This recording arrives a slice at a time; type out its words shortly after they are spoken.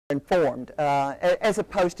informed, as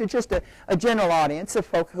opposed to just a general audience of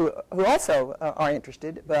folk who also are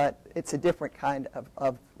interested, but it's a different kind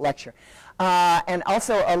of lecture. And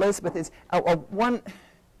also Elizabeth is,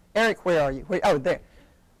 Eric, where are you? Oh, there.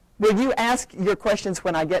 Will you ask your questions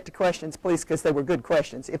when I get to questions, please, because they were good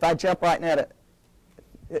questions. If I jump right now to,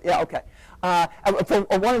 yeah, okay.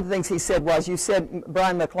 One of the things he said was, you said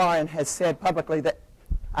Brian McLaurin has said publicly that,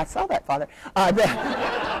 I saw that, Father, that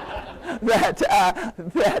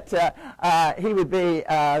he would be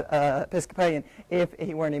Episcopalian if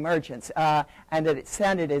he were an Emergence, and that it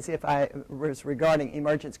sounded as if I was regarding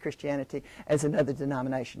Emergence Christianity as another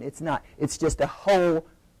denomination. It's not. It's just a whole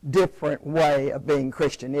different way of being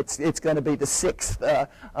Christian. It's going to be the sixth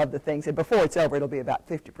of the things, and before it's over, it'll be about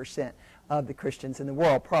 50% of the Christians in the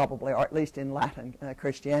world, probably, or at least in Latin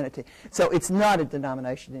Christianity. So it's not a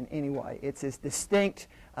denomination in any way. It's as distinct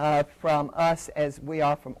from us as we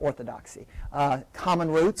are from Orthodoxy. Common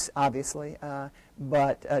roots, obviously,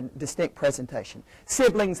 but distinct presentation.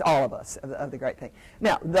 Siblings, all of us, of the great thing.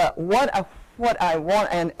 Now, what I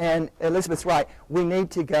want, and Elizabeth's right, we need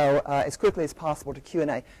to go as quickly as possible to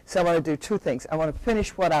Q&A. So I want to do two things. I want to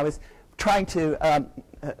finish what I was trying to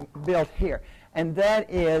build here, and that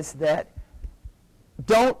is that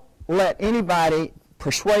don't let anybody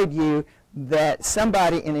persuade you that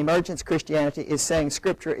somebody in Emergence Christianity is saying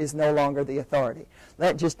Scripture is no longer the authority.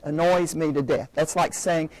 That just annoys me to death. That's like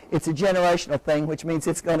saying it's a generational thing, which means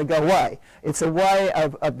it's going to go away. It's a way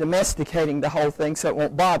of domesticating the whole thing so it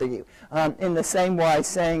won't bother you. In the same way,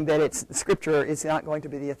 saying that Scripture is not going to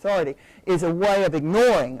be the authority is a way of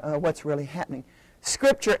ignoring what's really happening.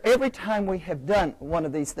 Scripture, every time we have done one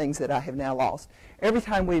of these things that I have now lost, every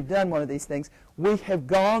time we've done one of these things, we have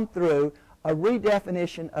gone through a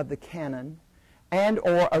redefinition of the canon and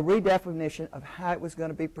or a redefinition of how it was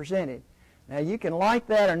going to be presented. Now, you can like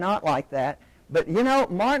that or not like that, but, you know,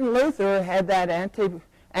 Martin Luther had that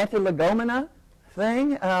anti-legomena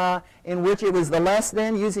thing in which it was the less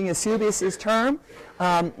than, using Eusebius's term,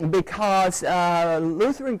 because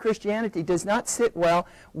Lutheran Christianity does not sit well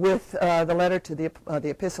with the letter to the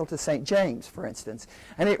epistle to St. James, for instance.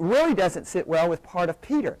 And it really doesn't sit well with part of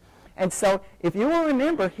Peter. And so, if you will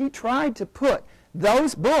remember, he tried to put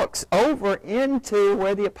those books over into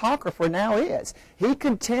where the Apocrypha now is. He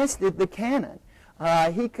contested the canon.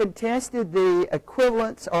 He contested the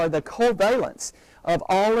equivalence or the covalence of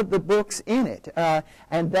all of the books in it.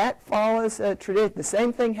 And that follows tradition. The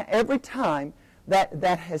same thing every time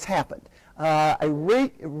that has happened. A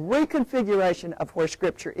reconfiguration of where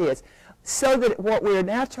Scripture is. So that what we're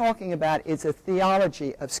now talking about is a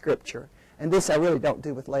theology of Scripture. And this I really don't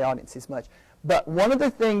do with lay audiences much. But one of the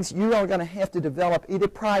things you are going to have to develop either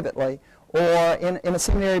privately or in a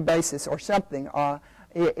seminary basis or something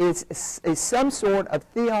is some sort of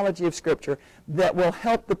theology of Scripture that will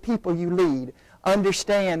help the people you lead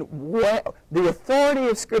understand what the authority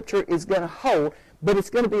of Scripture is going to hold, but it's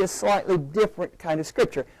going to be a slightly different kind of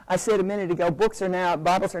Scripture. I said a minute ago, Bibles are now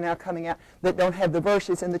coming out that don't have the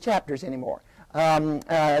verses in the chapters anymore.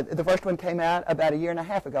 The first one came out about 1.5 years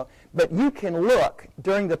ago. But you can look,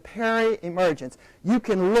 during the peri-emergence, you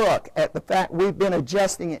can look at the fact we've been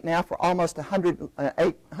adjusting it now for almost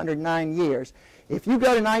 109 years. If you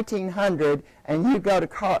go to 1900 and you go to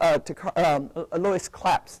Karl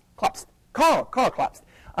Klapst,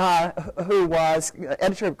 who was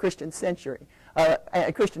editor of Christian Century,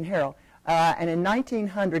 Christian Herald, and in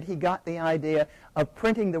 1900 he got the idea of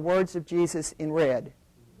printing the words of Jesus in red.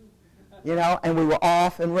 You know, and we were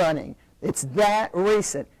off and running. It's that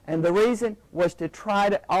recent. And the reason was to try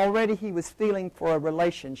to, already he was feeling for a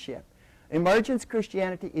relationship. Emergence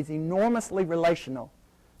Christianity is enormously relational.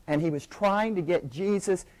 And he was trying to get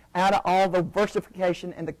Jesus out of all the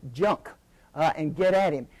versification and the junk and get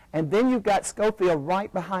at him. And then you've got Schofield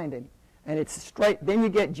right behind him. And it's straight. Then you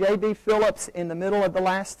get J.B. Phillips in the middle of the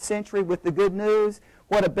last century with the good news.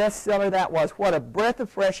 What a bestseller that was. What a breath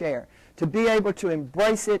of fresh air to be able to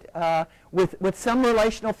embrace it with some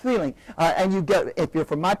relational feeling. And you get, if you're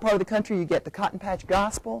from my part of the country, you get the Cotton Patch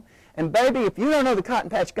Gospel. And baby, if you don't know the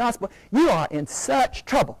Cotton Patch Gospel, you are in such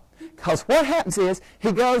trouble. Because what happens is,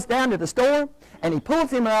 he goes down to the store, and he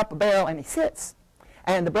pulls him up a barrel, and he sits.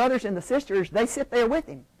 And the brothers and the sisters, they sit there with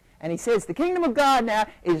him. And he says, the kingdom of God now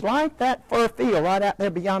is like that fur field right out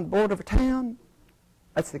there beyond the border of a town.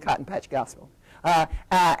 That's the Cotton Patch Gospel.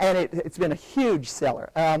 And it's been a huge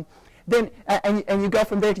seller. And you go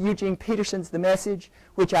from there to Eugene Peterson's The Message,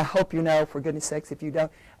 which I hope you know, for goodness sakes, if you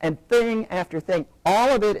don't. And thing after thing, all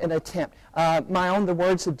of it an attempt. My own The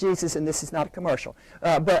Words of Jesus, and this is not a commercial,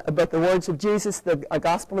 but The Words of Jesus, the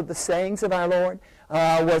Gospel of the Sayings of our Lord,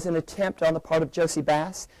 was an attempt on the part of Josie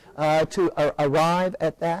Bass to arrive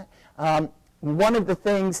at that. One of the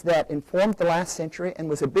things that informed the last century and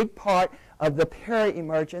was a big part of the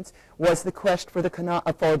peri-emergence was the quest for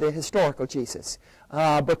the historical Jesus,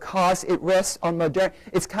 because it rests on modernity.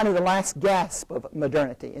 It's kind of the last gasp of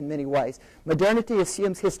modernity in many ways. Modernity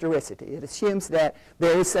assumes historicity. It assumes that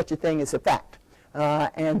there is such a thing as a fact,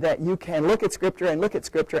 and that you can look at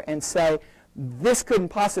Scripture and say, this couldn't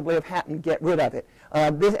possibly have happened, get rid of it.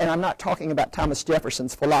 And I'm not talking about Thomas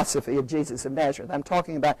Jefferson's philosophy of Jesus of Nazareth. I'm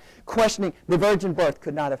talking about questioning the virgin birth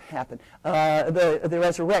could not have happened. The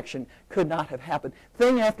resurrection could not have happened.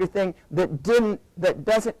 Thing after thing that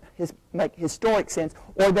doesn't make historic sense,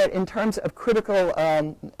 or that in terms of critical,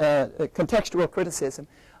 contextual criticism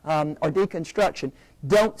or deconstruction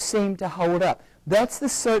don't seem to hold up. That's the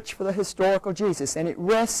search for the historical Jesus, and it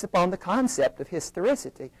rests upon the concept of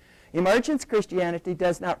historicity. Emergence Christianity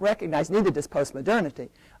does not recognize, neither does postmodernity,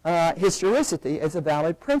 historicity as a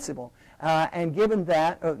valid principle. And given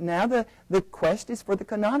that, now the quest is for the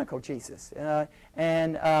canonical Jesus.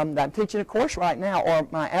 And I'm teaching a course right now, or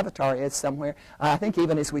my avatar is somewhere, I think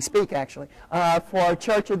even as we speak actually, for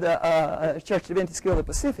Church Adventist School of the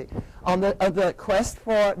Pacific, on the quest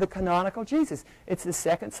for the canonical Jesus. It's the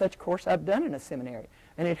second such course I've done in a seminary.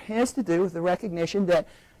 And it has to do with the recognition that,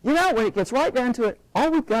 you know, when it gets right down to it,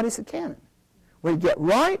 all we've got is a canon. When you get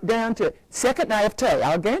right down to it, second naivete,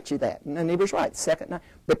 I'll grant you that. And he was right, second naivete.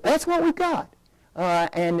 But that's what we've got.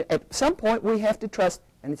 And at some point we have to trust,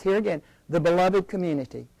 and it's here again, the beloved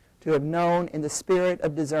community to have known in the spirit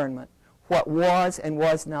of discernment what was and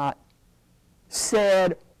was not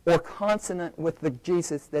said or consonant with the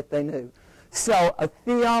Jesus that they knew. So a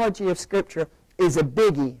theology of Scripture is a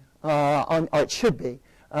biggie, or it should be,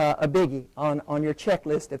 a biggie on your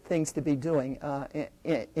checklist of things to be doing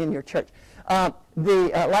in your church.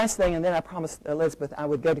 The last thing, and then I promised Elizabeth I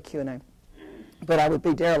would go to Q&A, but I would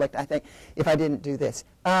be derelict, I think, if I didn't do this.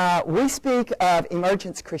 We speak of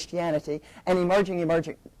emergence Christianity and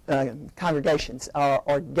emerging congregations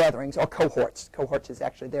or gatherings or cohorts. Cohorts is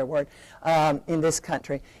actually their word in this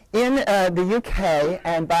country. In the UK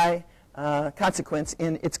and by consequence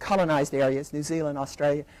in its colonized areas, New Zealand,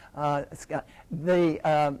 Australia,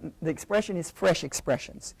 the expression is fresh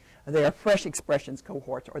expressions. They are fresh expressions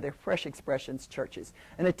cohorts, or they're fresh expressions churches,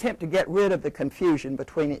 an attempt to get rid of the confusion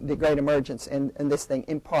between the Great Emergence and this thing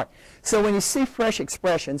in part. So when you see fresh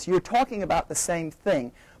expressions, you're talking about the same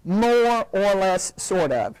thing, more or less,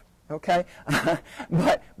 sort of, okay?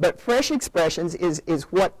 but fresh expressions is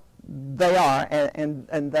what they are,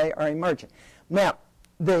 and they are emergent. Now,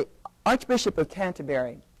 the Archbishop of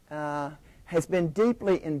Canterbury has been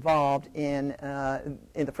deeply involved in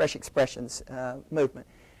the Fresh Expressions movement.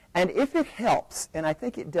 And if it helps, and I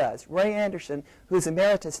think it does, Ray Anderson, who's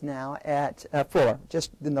emeritus now at Fuller,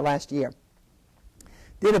 just in the last year,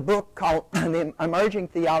 did a book called The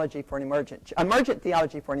Emergent Theology for an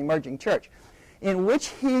Emerging Church, in which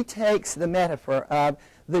he takes the metaphor of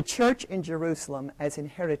the church in Jerusalem as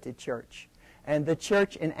inherited church, and the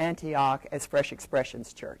church in Antioch as Fresh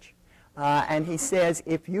Expressions Church. And he says,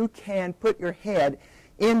 if you can put your head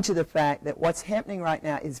into the fact that what's happening right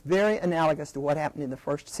now is very analogous to what happened in the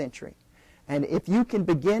first century, and if you can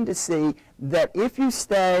begin to see that if you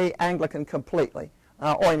stay Anglican completely,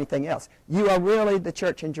 or anything else, you are really the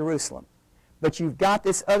church in Jerusalem. But you've got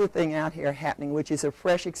this other thing out here happening, which is a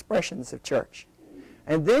fresh expressions of church.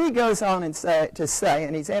 And then he goes on and to say,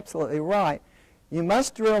 and he's absolutely right, you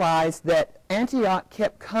must realize that Antioch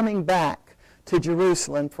kept coming back to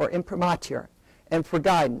Jerusalem for imprimatur and for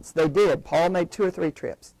guidance. They did. Paul made 2 or 3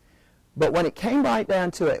 trips. But when it came right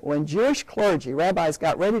down to it, when Jewish clergy, rabbis,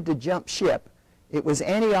 got ready to jump ship, it was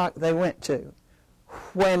Antioch they went to.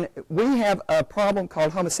 When we have a problem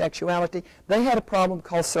called homosexuality, they had a problem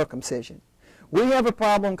called circumcision. We have a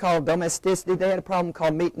problem called domesticity. They had a problem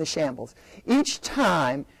called meat in the shambles. Each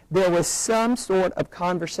time there was some sort of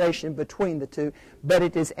conversation between the two, but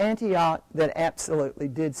it is Antioch that absolutely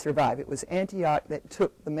did survive. It was Antioch that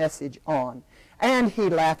took the message on. And he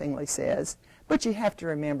laughingly says, but you have to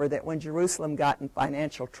remember that when Jerusalem got in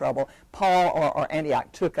financial trouble, Paul or Antioch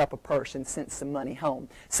took up a purse and sent some money home.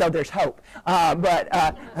 So there's hope. And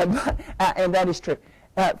that is true.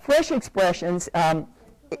 Fresh expressions.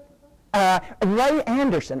 Ray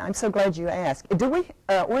Anderson, I'm so glad you asked. Do we?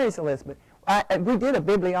 Where is Elizabeth? We did a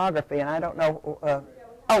bibliography, and I don't know.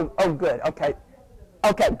 Oh, good. Okay.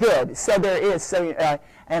 Okay, good. So there is. So,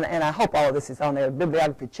 and I hope all of this is on there.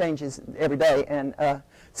 Bibliography changes every day, and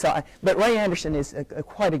but Ray Anderson is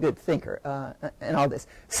quite a good thinker in all this.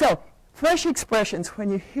 So, fresh expressions, when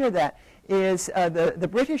you hear that, is the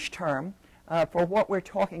British term for what we're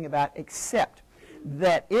talking about, except.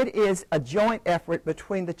 that it is a joint effort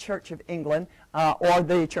between the Church of England or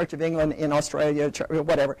the Church of England in Australia,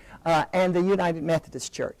 whatever, and the United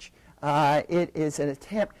Methodist Church. It is an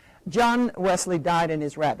attempt. John Wesley died in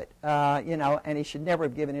his rabbit, and he should never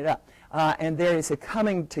have given it up. And there is a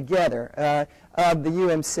coming together of the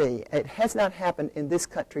UMC. It has not happened in this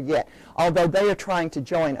country yet, although they are trying to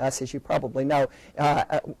join us, as you probably know,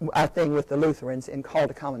 our thing with the Lutherans in Call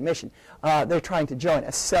to Common Mission. They're trying to join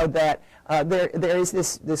us so that there is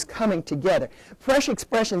this coming together. Fresh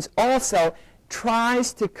Expressions also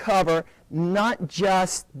tries to cover not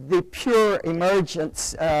just the pure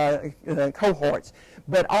emergence cohorts,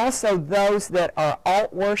 but also those that are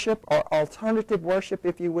alt worship or alternative worship,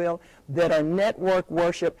 if you will, that are network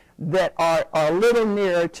worship, that are a little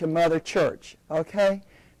nearer to Mother Church. Okay?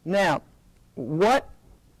 Now, what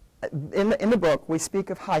in the book we speak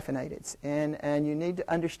of hyphenateds, and you need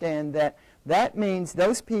to understand that that means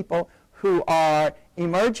those people who are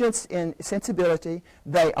emergence in sensibility,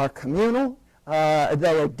 they are communal,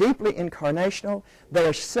 they are deeply incarnational. They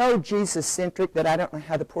are so Jesus-centric that I don't know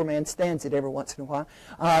how the poor man stands it every once in a while.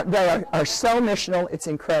 They are so missional, it's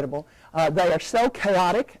incredible. They are so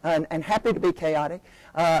chaotic and happy to be chaotic.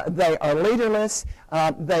 They are leaderless.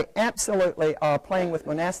 They absolutely are playing with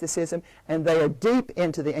monasticism, and they are deep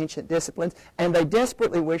into the ancient disciplines, and they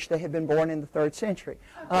desperately wish they had been born in the 3rd century.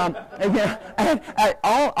 All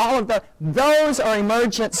of those are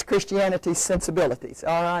emergence Christianity sensibilities,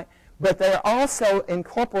 all right? But they are also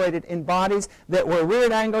incorporated in bodies that were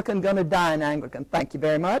reared Anglican, going to die an Anglican. Thank you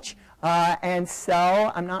very much. And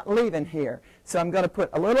so I'm not leaving here. So I'm going to put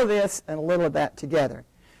a little of this and a little of that together.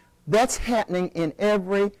 That's happening in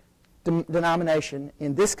every denomination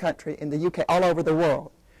in this country, in the UK, all over the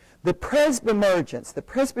world. The Presbymergence, the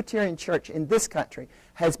Presbyterian Church in this country,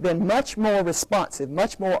 has been much more responsive,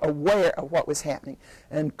 much more aware of what was happening,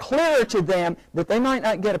 and clearer to them that they might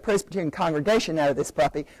not get a Presbyterian congregation out of this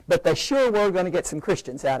puppy, but they sure were going to get some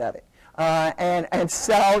Christians out of it. And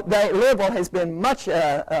so Liberal has been much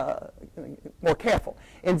more careful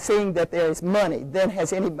in seeing that there is money than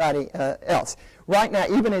has anybody else. Right now,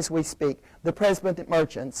 even as we speak, the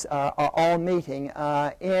Presbymergents are all meeting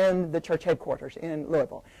in the church headquarters in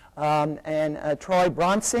Louisville. And Troy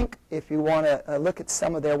Bronsink, if you want to look at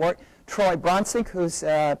some of their work, Troy Bronsink, who's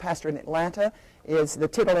pastor in Atlanta, is the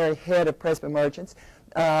titular head of Presbymergents.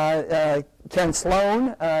 Ken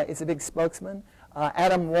Sloan is a big spokesman.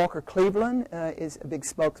 Adam Walker Cleveland is a big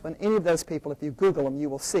spokesman. Any of those people, if you Google them, you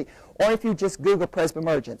will see. Or if you just Google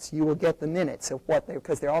Presbymergents, you will get the minutes of what they,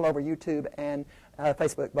 because they're all over YouTube and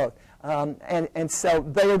Facebook both. And so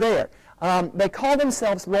they're there. They call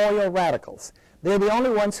themselves loyal radicals. They're the only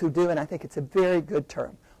ones who do, and I think it's a very good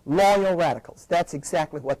term. Loyal radicals. That's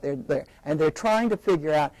exactly what they're there. And they're trying to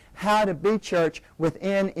figure out how to be church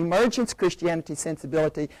within emergence Christianity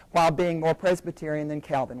sensibility while being more Presbyterian than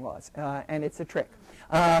Calvin was. And it's a trick.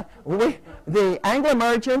 The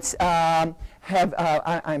Anglo-emergents I'm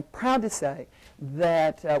proud to say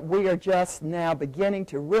that we are just now beginning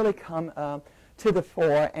to really come to the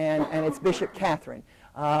fore, and it's Bishop Catherine.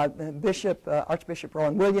 Archbishop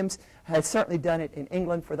Rowan Williams has certainly done it in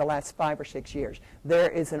England for the last 5 or 6 years. There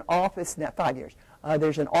is an office now, 5 years.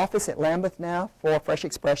 There's an office at Lambeth now for Fresh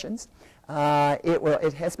Expressions.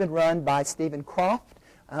 It has been run by Stephen Croft,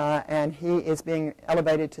 and he is being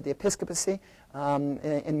elevated to the episcopacy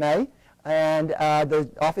in May. And the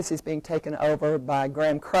office is being taken over by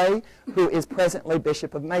Graham Cray, who is presently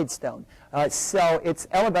Bishop of Maidstone. So it's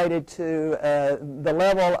elevated to the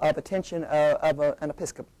level of attention of an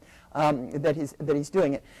episcopal that he's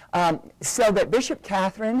doing it. So that Bishop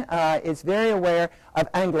Catherine is very aware of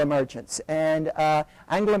Anglo-emergence. And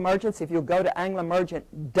Anglo-emergence, if you go to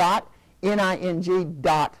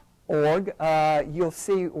angloemergent.ning.org, you'll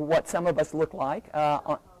see what some of us look like.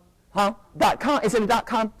 .com? Is it a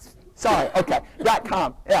 .com? Sorry, okay,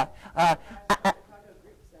 .com, yeah.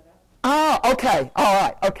 Oh, okay, all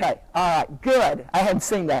right, good. I hadn't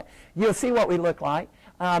seen that. You'll see what we look like.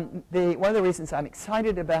 One of the reasons I'm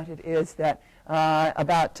excited about it is that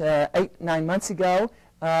about 8-9 months ago,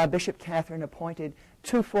 Bishop Catherine appointed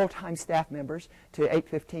 2 full-time staff members to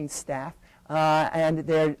 815 staff, and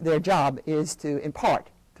their job is to, in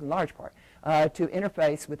large part, to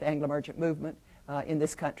interface with the Anglo-emergent movement in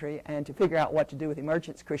this country and to figure out what to do with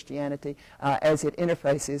emergence Christianity as it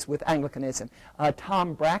interfaces with Anglicanism.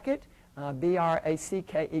 Tom Brackett,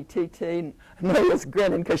 B-R-A-C-K-E-T-T, Maria's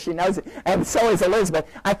grinning because she knows it, and so is Elizabeth.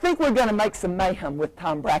 I think we're going to make some mayhem with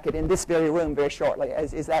Tom Brackett in this very room very shortly.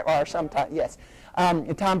 Is that or sometime? Yes.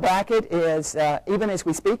 Tom Brackett is, even as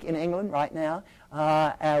we speak, in England right now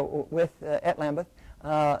at Lambeth,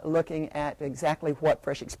 looking at exactly what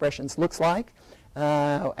Fresh Expressions looks like.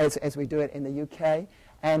 as we do it in the UK,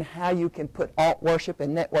 and how you can put alt worship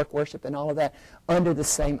and network worship and all of that under the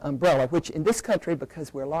same umbrella, which in this country,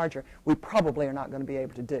 because we're larger, we probably are not going to be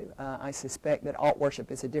able to do. I suspect that alt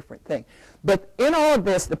worship is a different thing. But in all of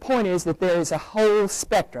this, the point is that there is a whole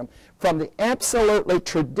spectrum from the absolutely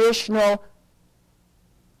traditional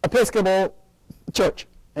Episcopal church.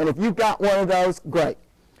 And if you've got one of those, great.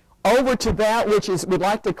 Over to that which is, would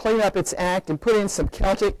like to clean up its act and put in some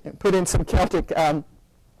Celtic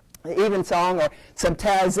evensong or some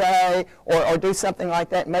taizé or do something like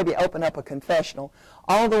that, and maybe open up a confessional,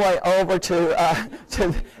 all the way over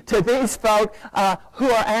to these folk who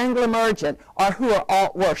are Anglo-emergent or who are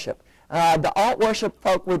alt worship. The alt worship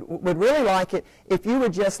folk would really like it if you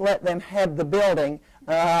would just let them have the building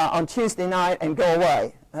on Tuesday night and go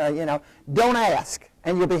away. Don't ask,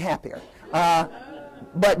 and you'll be happier.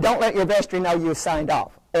 But don't let your vestry know you signed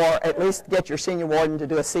off, or at least get your senior warden to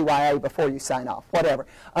do a CYA before you sign off, whatever,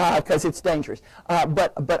 because it's dangerous.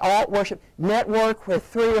 But alt worship, network where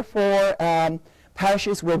 3 or 4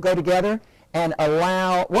 parishes will go together and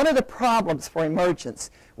allow. One of the problems for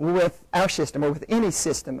Emergence with our system, or with any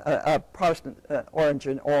system of Protestant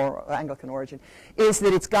origin or Anglican origin, is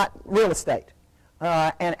that it's got real estate.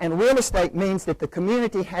 And real estate means that the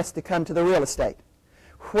community has to come to the real estate.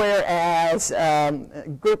 Whereas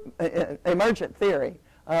emergent theory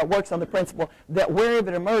works on the principle that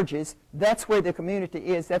wherever it emerges, that's where the community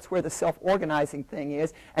is, that's where the self-organizing thing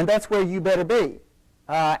is, and that's where you better be.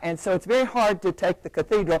 And so it's very hard to take the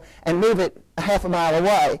cathedral and move it half a mile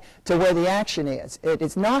away to where the action is. It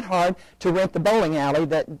is not hard to rent the bowling alley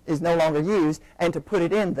that is no longer used and to put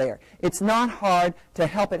it in there. It's not hard to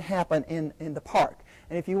help it happen in the park.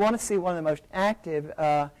 And if you want to see one of the most active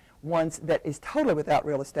ones that is totally without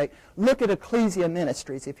real estate, look at Ecclesia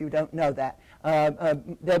Ministries, if you don't know that.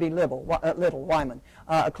 Debbie Little Wyman.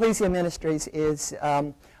 Ecclesia Ministries is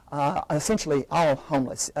essentially all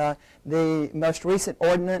homeless. The most recent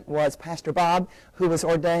ordinand was Pastor Bob, who was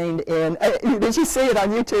ordained in, did you see it on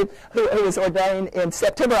YouTube, who was ordained in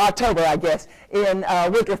September, October, I guess, in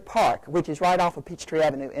Woodruff Park, which is right off of Peachtree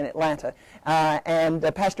Avenue in Atlanta. And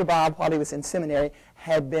Pastor Bob, while he was in seminary,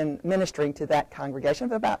 had been ministering to that congregation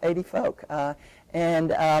of about 80 folk.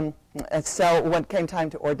 And so when it came time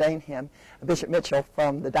to ordain him, Bishop Mitchell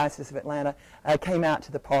from the Diocese of Atlanta came out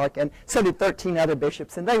to the park, and so did 13 other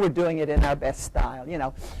bishops, and they were doing it in our best style,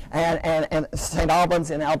 And St. Albans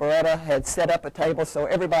in Alberta had set up a table so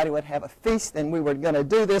everybody would have a feast, and we were going to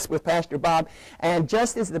do this with Pastor Bob. And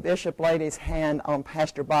just as the bishop laid his hand on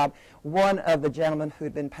Pastor Bob, one of the gentlemen who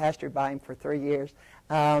had been pastored by him for 3 years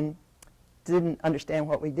didn't understand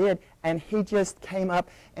what we did, and he just came up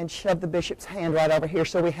and shoved the bishop's hand right over here,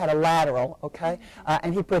 so we had a lateral, okay?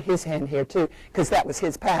 And he put his hand here too, because that was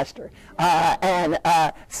his pastor.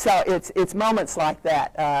 So it's moments like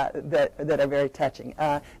that that are very touching.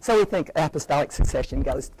 So we think apostolic succession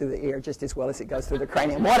goes through the ear just as well as it goes through the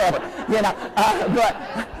cranium, whatever, yeah.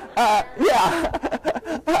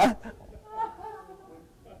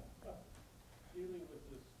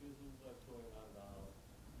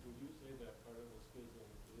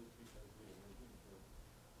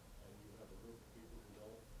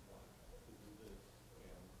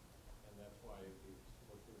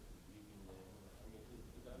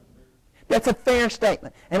 That's a fair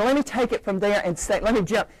statement. And let me take it from there and say, let me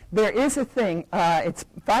jump. There is a thing, it's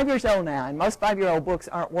 5 years old now, and most 5-year-old books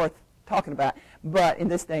aren't worth talking about, but in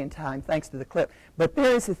this day and time, thanks to the clip. But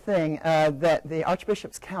there is a thing that the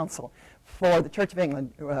Archbishop's Council for the Church of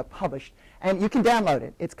England published, and you can download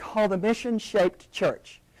it. It's called The Mission-Shaped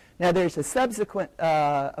Church. Now, there's a subsequent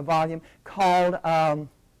volume called, oh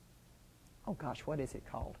gosh, what is it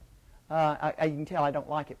called? You can tell I don't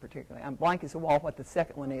like it particularly. I'm blank as a wall what the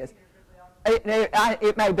second one is. It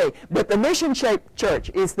may be, but the mission-shaped church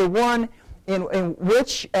is the one in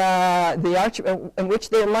which in which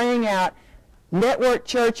they're laying out network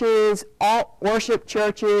churches, alt worship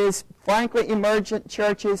churches, frankly emergent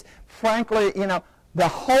churches. Frankly, the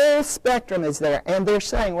whole spectrum is there, and they're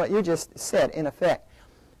saying what you just said in effect.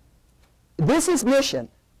 This is mission.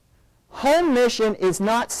 Home mission is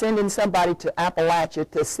not sending somebody to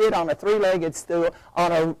Appalachia to sit on a 3-legged stool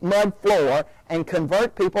on a mud floor and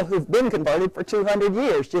convert people who've been converted for 200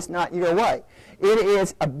 years, just not your way. It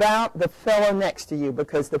is about the fellow next to you,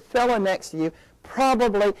 because the fellow next to you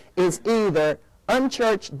probably is either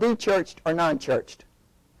unchurched, dechurched, or non-churched.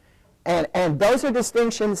 And those are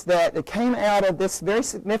distinctions that came out of this very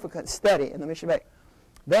significant study in the Mission Bank.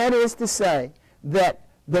 That is to say that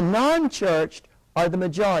the non-churched are the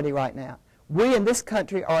majority right now. We in this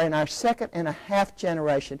country are in our 2.5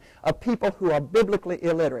 generation of people who are biblically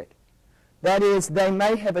illiterate. That is, they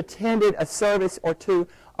may have attended a service or two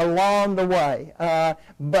along the way,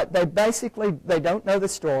 but they don't know the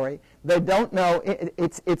story. They don't know,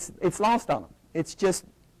 it's lost on them. It's just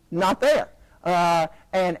not there.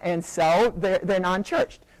 And so they're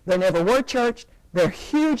non-churched. They never were churched. They're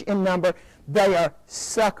huge in number. They are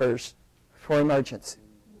suckers for emergence.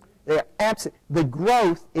 They're the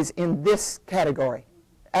growth is in this category.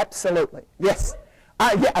 Absolutely. Yes.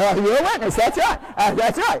 You're a witness. That's right.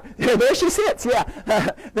 That's right. There she sits.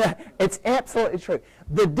 Yeah. It's absolutely true.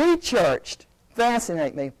 The de-churched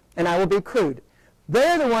fascinate me, and I will be crude.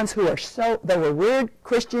 They're the ones who are they were weird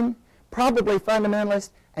Christian, probably fundamentalist,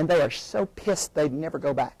 and they are so pissed they'd never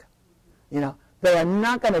go back. You know, they are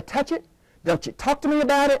not going to touch it. Don't you talk to me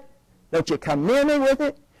about it. Don't you come near me with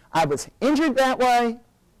it. I was injured that way.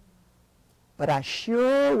 But I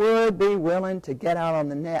sure would be willing to get out on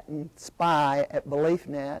the net and spy at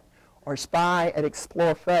BeliefNet or spy at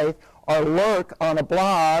Explore Faith or lurk on a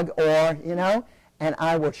blog or, you know, and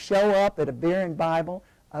I will show up at a Beer and Bible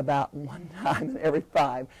about one time in every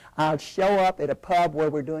 5. I'll show up at a pub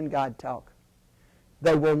where we're doing God Talk.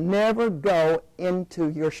 They will never go into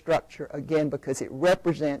your structure again because it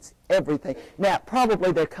represents everything. Now,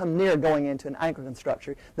 probably they'll come near going into an Anglican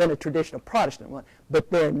structure than a traditional Protestant one, but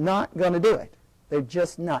they're not going to do it. They're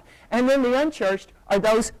just not. And then the unchurched are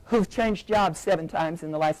those who've changed jobs 7 times in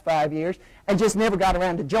the last 5 years and just never got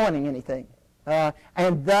around to joining anything.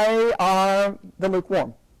 And they are the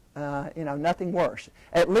lukewarm. You know, nothing worse.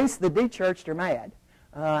 At least the de-churched are mad,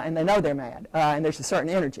 and they know they're mad, and there's a certain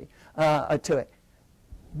energy to it.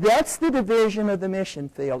 That's the division of the mission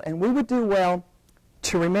field, and we would do well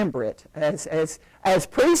to remember it as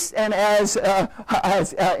priests and as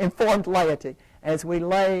informed laity as we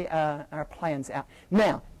lay our plans out.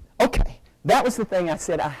 Now, okay, that was the thing I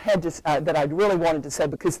said I had to that I really wanted to say,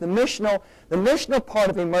 because the missional part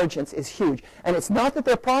of Emergence is huge, and it's not that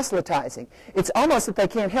they're proselytizing; it's almost that they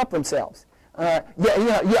can't help themselves.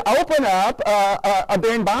 You open up a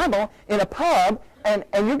Beer and Bible in a pub, and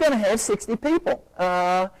you're going to have 60 people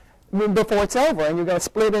before it's over, and you're going to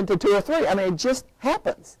split into 2 or 3. I mean, it just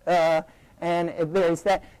happens. And there's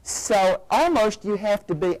that. So almost you have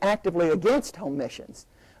to be actively against home missions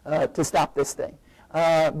to stop this thing.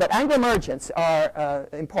 But Anglo-Emergents are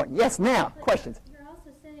important. Yes, now, questions? You're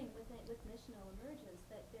also saying with missional emergence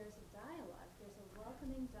that there's a dialogue, there's a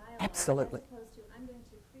welcoming dialogue. Absolutely. As opposed to, I'm going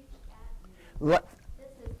to preach at you. What?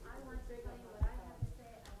 This is, I want to explain what I have to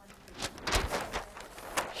say, I want to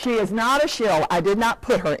preach. She is not a shill. I did not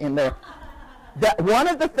put her in there. One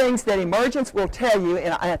of the things that Emergence will tell you,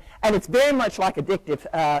 and it's very much like addictive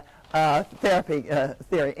therapy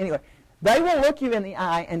theory. Anyway, they will look you in the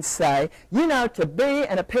eye and say, you know, to be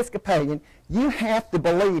an Episcopalian, you have to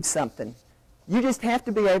believe something. You just have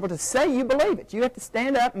to be able to say you believe it. You have to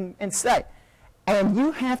stand up and say. And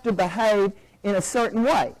you have to behave in a certain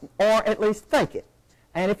way, or at least fake it.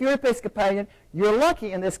 And if you're Episcopalian, you're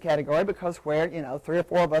lucky in this category because where, you know, 3 or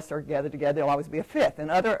 4 of us are gathered together, there'll always be a 5th,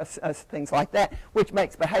 and other things like that, which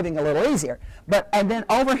makes behaving a little easier. And then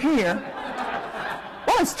over here,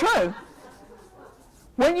 well, it's true.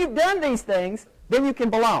 When you've done these things, then you can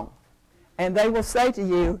belong. And they will say to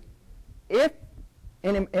you, if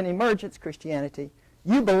in Emergence Christianity,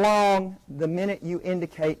 you belong the minute you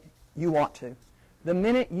indicate you want to, the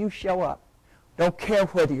minute you show up. Don't care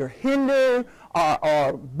whether you're Hindu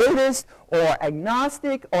or Buddhist or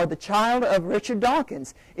agnostic or the child of Richard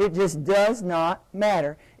Dawkins. It just does not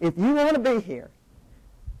matter. If you want to be here,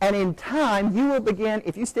 and in time you will begin,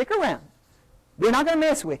 if you stick around, they're not going to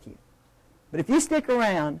mess with you. But if you stick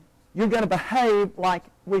around, you're going to behave like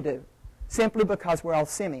we do, simply because we're all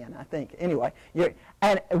simian, I think. Anyway,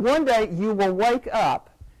 and one day you will wake up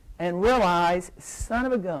and realize, son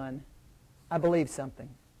of a gun, I believe something.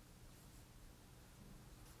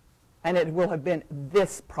 And it will have been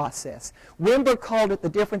this process. Wimber called it the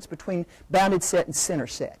difference between bounded set and center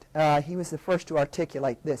set. He was the first to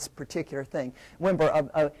articulate this particular thing.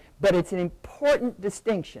 Wimber, but it's an important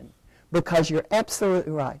distinction because you're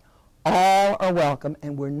absolutely right. All are welcome,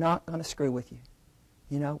 and we're not going to screw with you.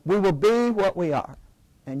 You know, we will be what we are,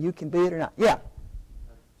 and you can be it or not. Yeah.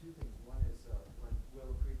 2 things. One is when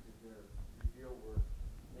Willow Creek did their reveal work,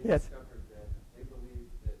 they Yes. discovered that they believed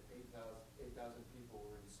that 8,000 people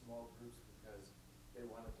were in small groups because they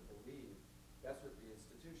wanted to believe. That's what the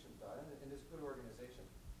institution thought. And it's a good organization.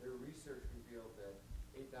 Their research revealed that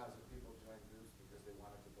 8,000 people joined groups because they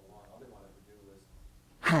wanted to belong. All they wanted to do was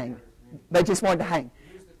Hang. They just wanted to hang.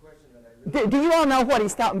 Here's the question that I really Do you all know what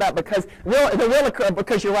he's talking about? Because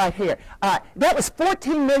because you're right here. That was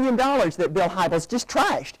 $14 million that Bill Hybels just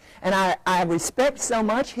trashed. And I respect so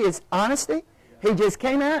much his honesty. He just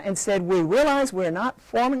came out and said, we realize we're not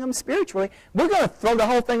forming them spiritually. We're going to throw the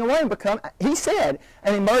whole thing away and become, he said,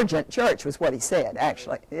 an emergent church was what he said,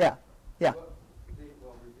 actually. Yeah, yeah. Well,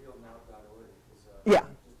 revealnow.org is yeah.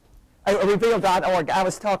 Reveal.org. I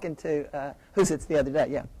was talking to, who's it the other day,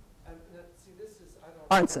 yeah. And, see, this is, I don't...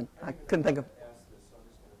 Arnson. I couldn't think of... ask this, so I'm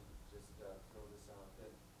just going to throw this out, that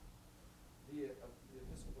the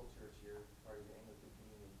Episcopal Church here, part of the Anglican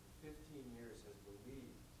community, 15 years has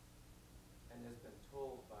believed and has been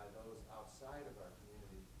told by those outside of our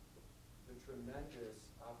community the tremendous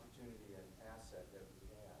opportunity and asset that we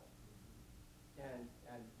have. And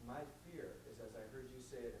my fear is, as I heard you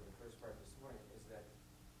say it in the first part this morning, is that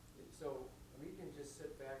so we can just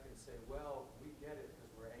sit back and say, well, we get it because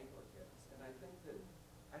we're Anglicans. And I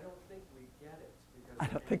don't think we get it because I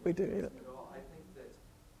don't think we do either. at all. I think that,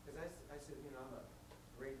 because I said, I'm a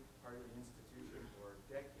great part of the institution for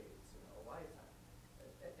decades, a lifetime,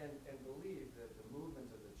 and believe that the movement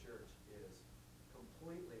of the church is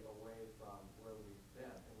completely away from where we've been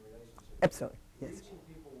in relationship. Absolutely, yes. Reaching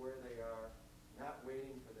people where they are, not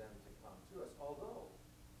waiting for them to come to us. Although,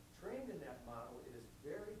 trained in that model, it is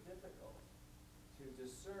very difficult to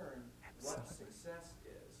discern what success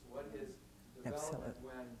is, what is development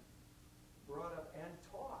when brought up and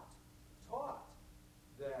taught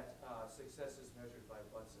that success is measured by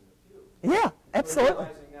butts in the pew. Yeah, absolutely. We're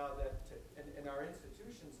realizing now that, and our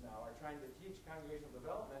institutions now are trying to teach congregational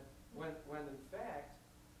development when in fact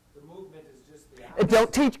the movement is just the opposite.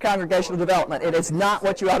 Don't teach congregational development. It is not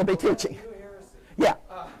what you ought to be teaching. Yeah.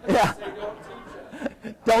 Yeah. Say don't teach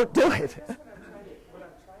it. Don't do it. What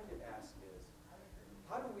I'm trying to ask is,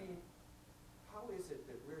 how is it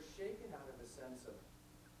that we're shaken out of a sense of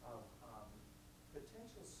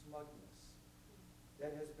potential smugness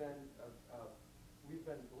that has been, we've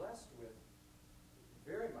been blessed with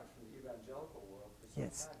very much from the evangelical world for some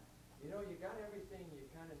Yes. time. You got everything you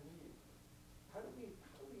kind of need. How do we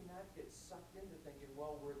not get sucked into thinking,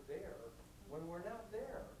 well, we're there when we're not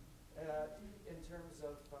there? In terms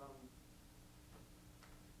of, well,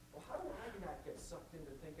 how do I not get sucked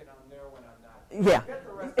into thinking I'm there when I'm not? Yeah. Forget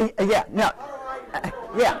the rest of Yeah, no.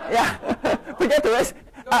 Yeah. Forget the rest.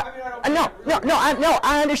 No,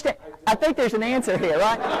 I understand. I think there's an answer here,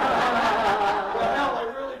 right? Well, I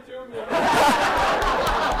really do.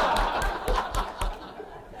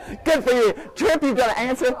 Good for you. Trip, you got an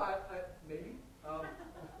answer? Maybe. Al,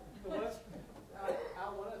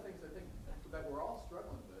 one of the things I think that we're all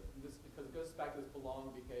struggling with, and this, because it goes back to this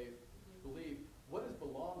belong, behave, believe, what does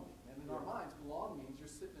belong mean? And in our minds, belong means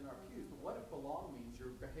you're sitting in our pews, but what if belong means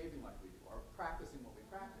you're behaving like we do, or practicing what we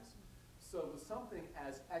practice? So with something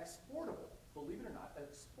as exportable, believe it or not,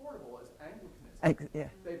 exportable as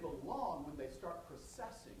Anglicanism, they belong when they start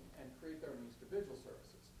processing and create their own Easter Vigil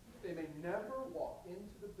services. They may never walk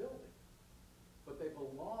into the building, but they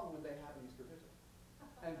belong when they have an Easter Vigil.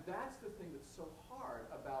 And that's the thing that's so hard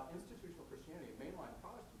about institutional Christianity and mainline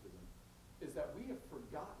Protestantism, is that we have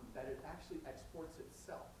forgotten that it actually exports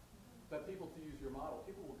itself. That people, to use your model,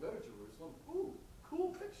 people will go to Jerusalem, ooh,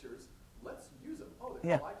 cool pictures, let's use them. Oh,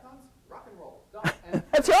 they're cool icons, rock and roll, done. And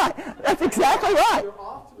that's right. That's exactly right. They're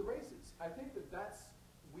off to the races. I think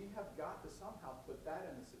we have got to somehow put that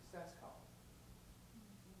in the success column.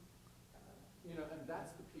 And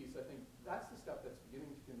that's the piece, I think, that's the stuff that's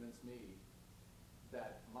beginning to convince me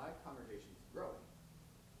that my congregation is growing.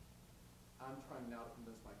 I'm trying now to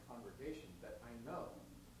convince my congregation that I know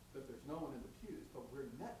that there's no one in the pews, but we're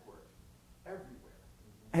networked everywhere.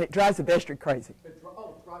 And it drives the vestry crazy. It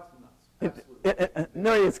drives them nuts. Absolutely.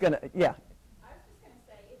 No, it's going to, yeah. I was just going to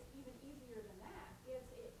say, it's even easier than that, is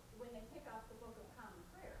when they pick up the Book of Common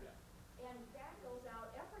Prayer. Yeah. And that goes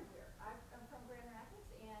out everywhere. I'm from Grand Rapids,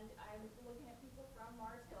 and I'm looking at people from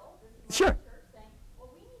Mars Hill, this is Sure. church, saying,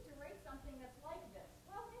 well, we need to write something that's like this.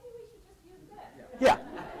 Well, maybe we should just use this. Yeah.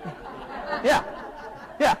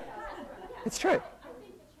 Yeah. It's true. I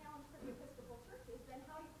think the challenge for the Episcopal Church is then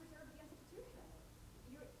how do you preserve the institution?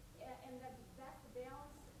 And that's the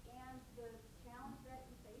balance and the challenge that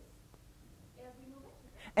you face as we move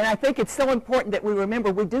into it. And I think it's so important that we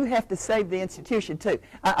remember we do have to save the institution too.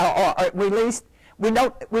 Or at least we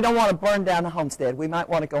don't want to burn down the homestead. We might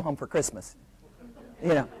want to go home for Christmas.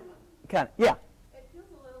 Kind of. Yeah. It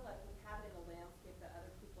feels a little like inhabiting a landscape that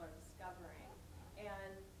other people are discovering,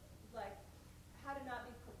 and like how to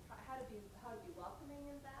be welcoming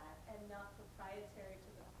in that, and not proprietary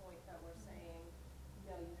to the point that we're saying,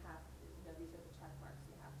 no, you have to, these are the check marks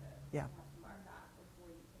you have to mark off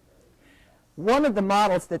before you can really do this. One of the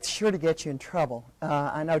models that's sure to get you in trouble,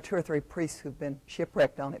 I know 2 or 3 priests who've been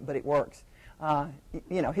shipwrecked on it, but it works.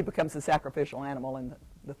 He becomes the sacrificial animal and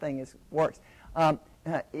the thing works.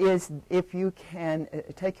 is if you can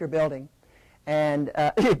take your building and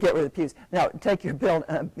get rid of the pews. Now, take your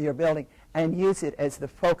building and use it as the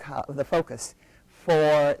focus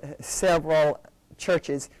for several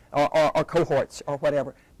churches or cohorts or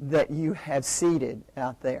whatever that you have seeded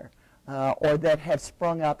out there. Or that have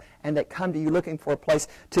sprung up and that come to you looking for a place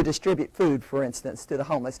to distribute food, for instance, to the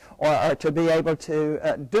homeless, or to be able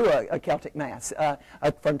to do a Celtic Mass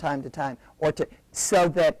from time to time, so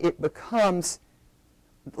that it becomes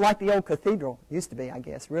like the old cathedral used to be, I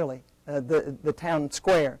guess, really, the town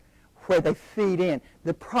square, where they feed in.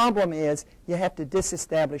 The problem is you have to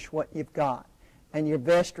disestablish what you've got, and your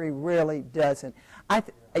vestry really doesn't.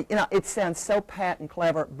 It sounds so pat and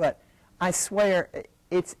clever, but I swear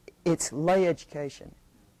it's lay education.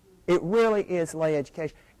 It really is lay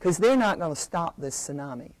education, because they're not going to stop this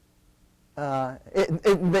tsunami.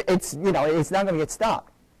 It's not going to get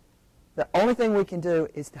stopped. The only thing we can do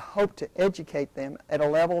is to hope to educate them at a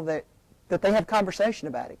level that they have conversation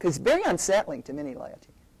about it, because it's very unsettling to many laity.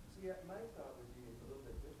 See, my thought would be a little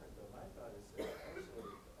bit different, though. My thought is that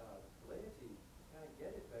actually laity kind of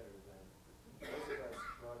get it better than those of us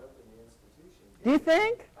brought up in the institution. Do you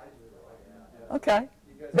think? I do. Yeah. Okay.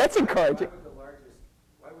 Because that's encouraging. Why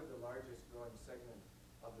would the largest growing segment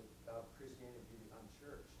of Christianity be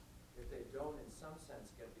unchurched if they don't, in some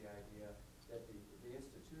sense, get the idea that the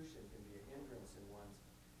institution can be a hindrance in one's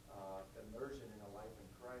immersion in a life in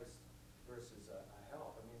Christ versus a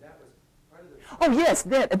help? I mean, that was part of the... Oh, yes,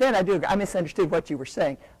 then I do agree. I misunderstood what you were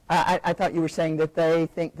saying. I thought you were saying that they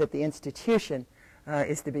think that the institution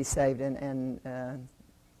is to be saved, and I'm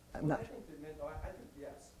not... I think that meant, I think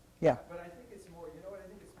yes. Yeah. But I think it's more, you know what, I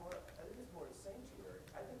think it's more sanctuary.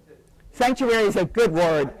 I think that... Sanctuary is a good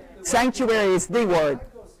word. Sanctuary is the word. I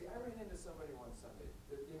ran into somebody one Sunday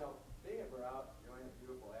that, they were out enjoying a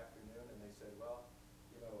beautiful afternoon, and they said, well,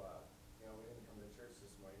 we didn't come to church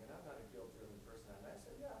this morning, and I'm not a guilt-driven person. And I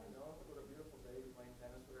said, yeah, what a beautiful day, you're playing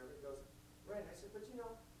tennis, whatever. He goes, right. And I said, but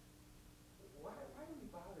why do we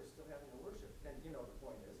bother still having to worship? And the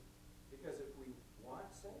point is, because if we want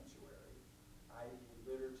sanctuary, i.e.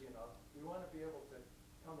 liturgy and all, we want to be able to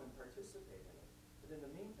come and participate in it. But in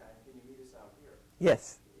the meantime, can you meet us out here?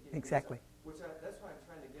 Yes, exactly. That's why I'm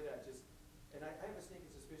trying to get at. And I have a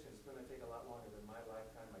sneaking suspicion it's going to take a lot longer than my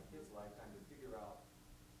lifetime, my kids' lifetime, to figure out,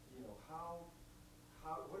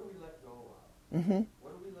 what do we let go of? Mm-hmm.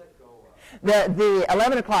 What do we let go of? The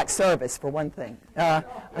 11 o'clock service, for one thing. The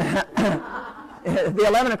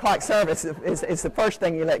 11 o'clock service is the first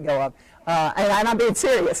thing you let go of. And I'm being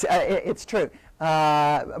serious. It's true.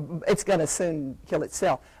 It's going to soon kill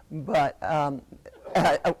itself. But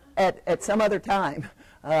at some other time,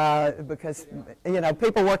 because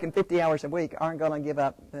people working 50 hours a week aren't going to give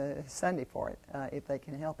up Sunday for it if they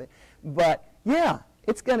can help it. But yeah,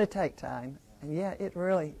 it's going to take time, and yeah, it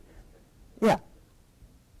really, yeah.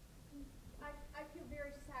 I feel very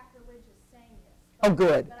sacrilegious saying this. Oh,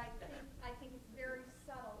 good. But I think it's very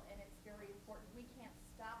subtle and it's very important. We can't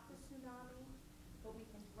stop the tsunami, but we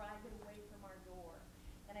can drive it away from our door.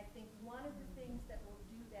 And I think one of the things that will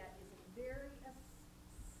do that is a very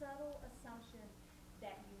subtle assumption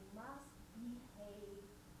that you must behave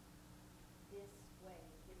this way.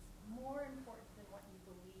 It's more important than what you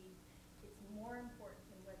believe. It's more important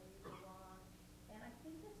than whether you belong. And I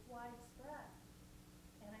think it's widespread.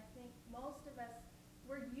 And I think most of us,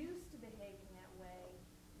 we're used to behaving that way.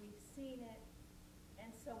 We've seen it,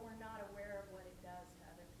 and so we're not aware of what it does to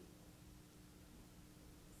other people.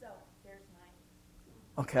 So there's my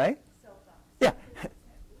Okay. soapbox. Yeah.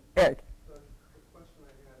 Eric. The question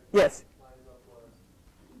I had Yes. lines up was,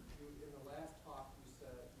 in the last talk you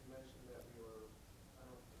mentioned that we were, I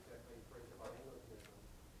don't know exactly how you phrased it, about Anglicanism,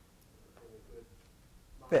 in a good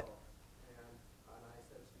Fit. model. And I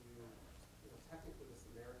said to you, technically the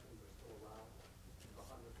Samaritans are still around,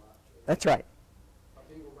 100 left. That's right. But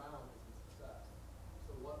being around is a success.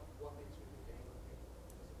 So what makes you think Anglican?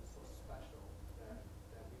 Because it was so special that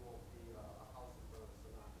we won't be a house in front of a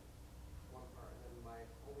tsunami. One part. And then my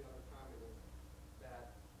only other comment is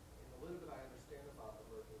that in the little bit I understand about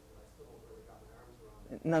emergence, and I still don't really got my arms around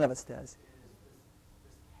it, None of us does. is this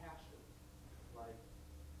passion. Like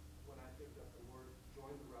when I think of the word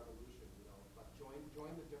join the revolution, like join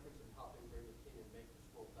the difference in helping bring the king and make this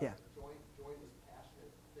world better. Yeah. Join this passionate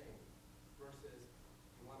thing versus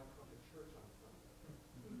you want to come to church on Sunday.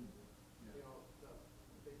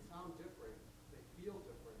 They sound different, they feel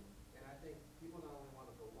different, and I think people not only want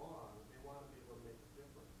to belong, they want to be able to make a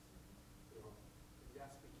difference. Yes,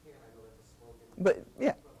 we can. I know that's a slogan. But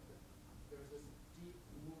yeah. But there's this deep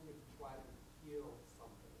movement to try to heal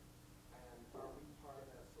something. And are we part of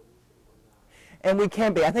that solution or not? And we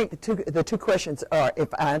can be. I think the two questions are, if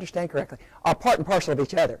I understand correctly, are part and parcel of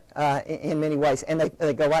each other in many ways, and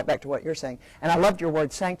they go right back to what you're saying. And I loved your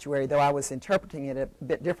word sanctuary, though I was interpreting it a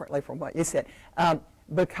bit differently from what you said,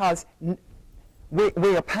 because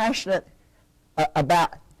we are passionate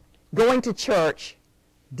about going to church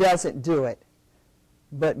doesn't do it,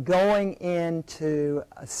 but going into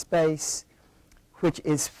a space which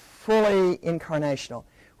is fully incarnational,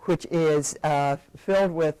 which is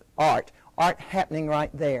filled with art happening right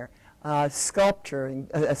there, sculpturing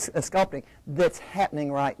that's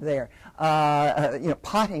happening right there,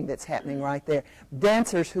 potting that's happening right there,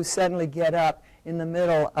 dancers who suddenly get up in the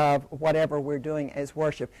middle of whatever we're doing as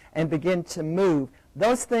worship and begin to move.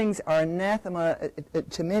 Those things are anathema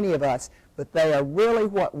to many of us, but they are really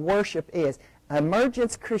what worship is.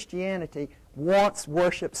 Emergence Christianity wants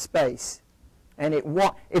worship space. And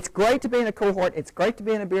it's great to be in a cohort. It's great to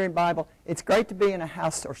be in a Berean Bible. It's great to be in a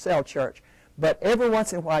house or cell church. But every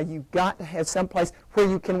once in a while, you've got to have some place where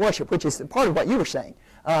you can worship, which is part of what you were saying,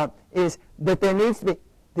 is that there needs to be,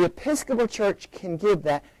 the Episcopal Church can give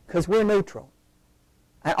that because we're neutral.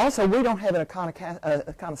 And also, we don't have an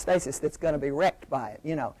iconostasis that's going to be wrecked by it.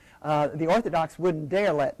 The Orthodox wouldn't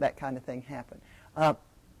dare let that kind of thing happen.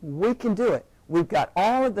 We can do it. We've got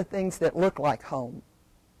all of the things that look like home.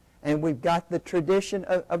 And we've got the tradition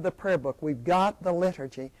of the prayer book. We've got the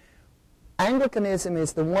liturgy. Anglicanism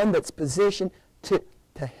is the one that's positioned to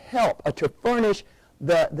help, to furnish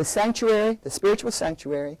the sanctuary, the spiritual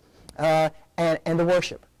sanctuary, and the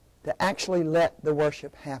worship, to actually let the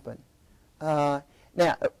worship happen.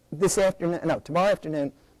 Now, tomorrow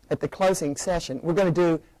afternoon at the closing session, we're going to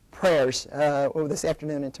do prayers this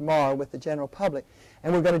afternoon and tomorrow with the general public.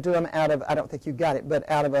 And we're going to do them out of, I don't think you got it, but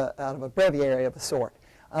out of a breviary of a sort.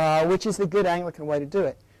 Which is the good Anglican way to do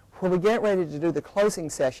it. When we get ready to do the closing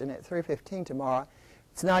session at 3:15 tomorrow,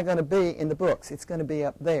 it's not going to be in the books. It's going to be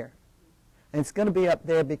up there. And it's going to be up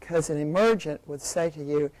there because an emergent would say to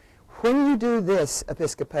you, when you do this,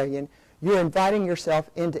 Episcopalian, you're inviting yourself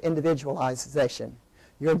into individualization.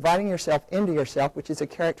 You're inviting yourself into yourself, which is a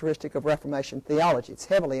characteristic of Reformation theology. It's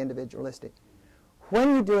heavily individualistic.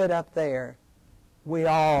 When you do it up there, we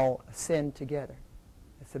all ascend together.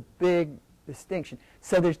 It's a big distinction.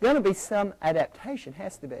 So there's going to be some adaptation,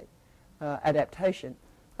 has to be, adaptation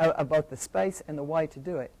of both the space and the way to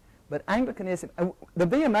do it. But Anglicanism, the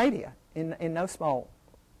Via Media, in no small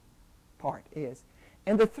part is,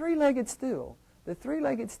 and the three-legged stool. The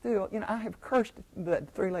three-legged stool, I have cursed the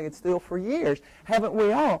three-legged stool for years, haven't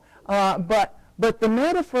we all? But the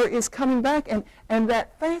metaphor is coming back, and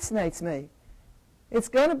that fascinates me. It's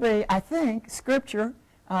going to be, I think, Scripture,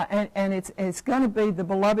 and it's going to be the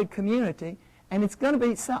beloved community, and it's going to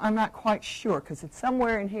be, I'm not quite sure, because it's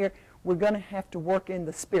somewhere in here we're going to have to work in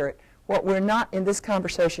the Spirit. What we're not in this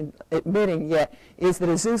conversation admitting yet is that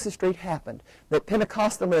Azusa Street happened, that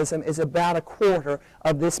Pentecostalism is about a quarter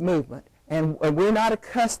of this movement, and we're not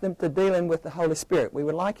accustomed to dealing with the Holy Spirit. We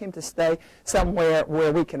would like him to stay somewhere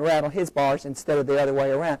where we can rattle his bars instead of the other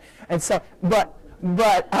way around. And so,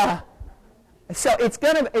 so it's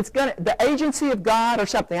gonna the agency of God or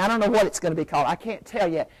something. I don't know what it's going to be called. I can't tell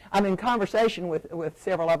yet. I'm in conversation with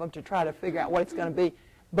several of them to try to figure out what it's going to be.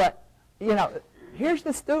 But here's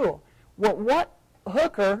the stool. Well, what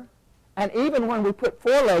Hooker, and even when we put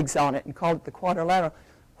four legs on it and called it the quadrilateral,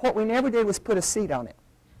 what we never did was put a seat on it.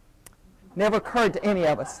 Never occurred to any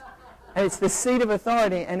of us. And it's the seat of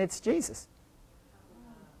authority, and it's Jesus.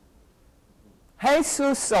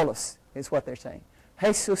 Jesus solus is what they're saying.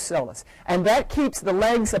 Jesus solus. And that keeps the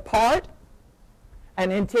legs apart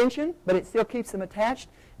and in tension, but it still keeps them attached,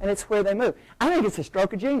 and it's where they move. I think it's a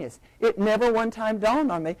stroke of genius. It never one time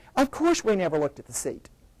dawned on me. Of course we never looked at the seat.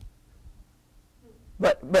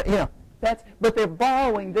 But they're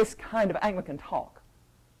borrowing this kind of Anglican talk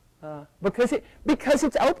because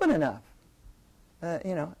it's open enough.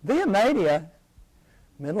 Via Media,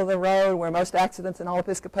 middle of the road where most accidents and all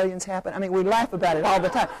Episcopalians happen. I mean, we laugh about it all the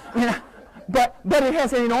time. But it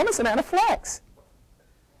has an enormous amount of flex.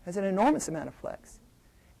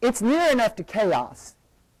 It's near enough to chaos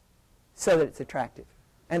so that it's attractive.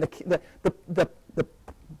 And the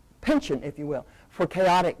penchant, if you will, for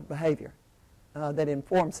chaotic behavior that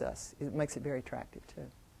informs us, it makes it very attractive too.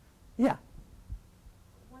 Yeah.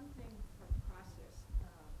 One thing from process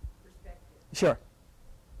perspective. Sure.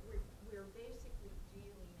 We're basically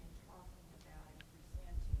dealing and talking about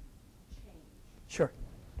and presenting change. Sure.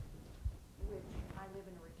 Which I live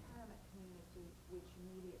in a retirement community, which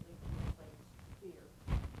immediately translates fear,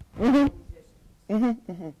 resistance.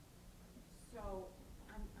 So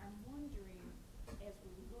I'm wondering, as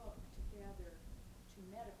we look together to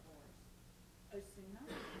metaphors, a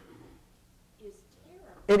tsunami is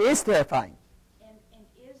It is terrifying. And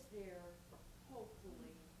is there,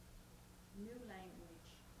 hopefully, new language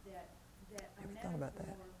that a Never thought about that.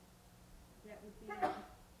 metaphor that would be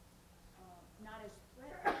not as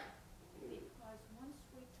threatening? Because once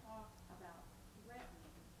we talk about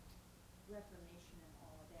threatening, Reformation and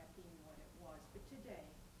all of that being what it was, but today,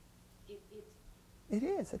 it's It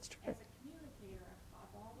is. It's true. as a communicator,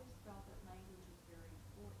 I've always felt that language is very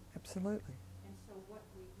important. Absolutely. And so what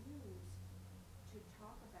we use to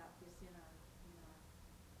talk about this in our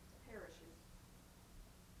parishes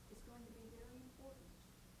is going to be very important.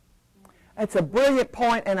 That's a brilliant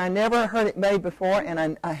point, and I never heard it made before, and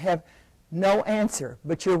I have no answer.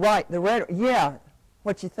 But you're right. The rhetoric. Yeah.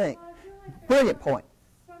 What you think? Well, I feel like Brilliant there's point.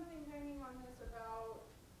 something hanging on this about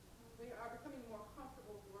we are becoming more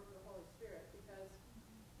comfortable with the work of the Holy Spirit, because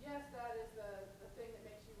yes, that is the thing that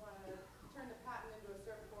makes you want to turn the patent into a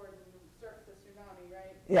surfboard and surf the tsunami,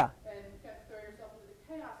 right? Yeah. And kind of throw yourself into the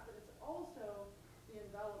chaos, but it's also the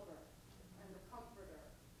enveloper and the comforter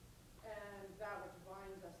and that which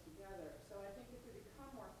binds us together. So I think if we become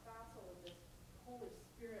more facile with this Holy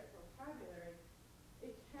Spirit vocabulary,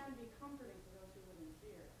 it can be comforting to those who live in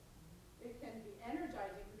fear. It can be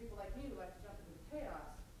energizing for people like me who like to jump into the chaos,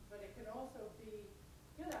 but it can also be,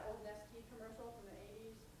 you know that old Nestea commercial from the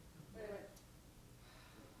 80s? Where they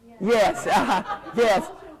went, Yes. Yes.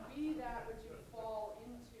 also be that which you fall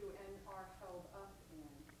into and are held up in.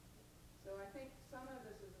 So I think some of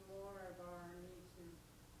this is more of our need to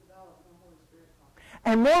develop more Holy Spirit talk.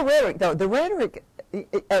 And more rhetoric, though. The rhetoric. Well,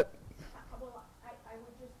 I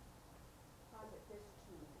would just posit this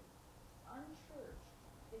to you. Unchurched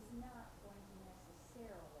is not going to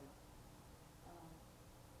necessarily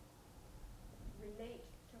relate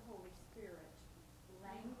to Holy Spirit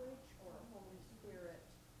language or Holy Spirit.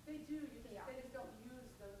 They do, they just don't use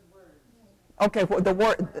those words. Okay. Well, the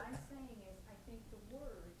word. What I'm saying is, I think the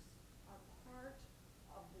words are part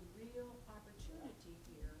of the real opportunity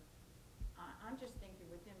here. I'm just thinking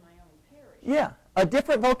within my own parish. Yeah. A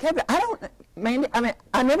different vocabulary.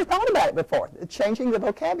 I never thought about it before. Changing the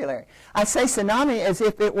vocabulary. I say tsunami as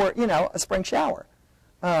if it were, a spring shower,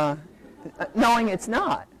 knowing it's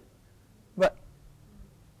not. But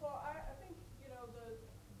Well, I think,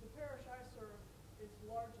 the parish I serve is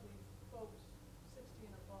largely folks 60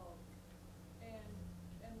 and above.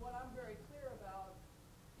 And what I'm very clear about,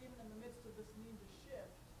 even in the midst of this need to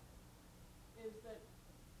shift, is that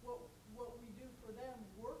what we do for them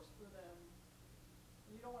works for them.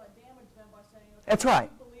 You don't want to damage them by saying, okay, That's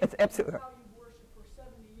right. you believe That's absolutely how you've worshipped for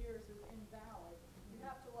 70 years is invalid. You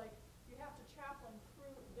have to chaplain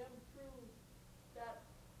them through that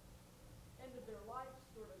end of their life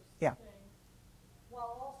sort of Yeah. thing,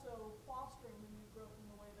 while also fostering the new growth in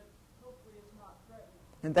the way that hopefully is not threatening.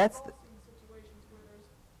 And that's We've the- all seen situations where there's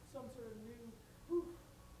some sort of new whoof,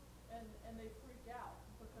 and they freak out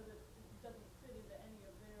because it doesn't fit into any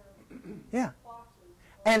of their yeah. boxes.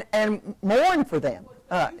 And mourn for them.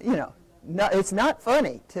 No, it's not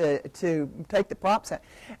funny to take the props out.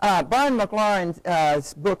 Brian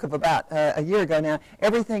McLaurin's book of about a year ago now,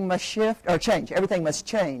 Everything Must Shift, or Change, Everything Must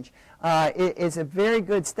Change, is a very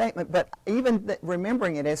good statement, but even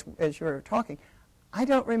remembering it as you were talking, I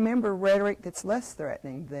don't remember rhetoric that's less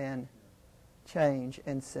threatening than change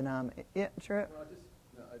and tsunami. Yeah, sure. Well,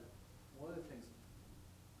 one of the things.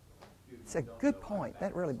 It's a good point.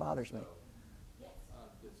 That really bothers me.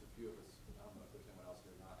 There's a few of us. I don't know if there's anyone else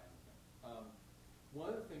here not. One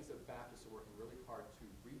of the things that Baptists are working really hard to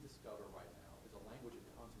rediscover right now is a language of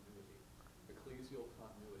continuity, ecclesial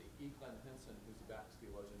continuity. E. Glenn Henson, who's a Baptist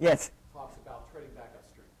theologian, Yes. talks about treading back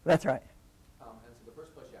upstream. That's right. And so the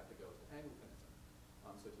first place you have to go is to Anglicanism.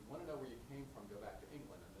 So if you want to know where you came from, go back to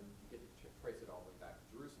England, and then you get to trace it all the way back to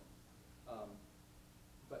Jerusalem.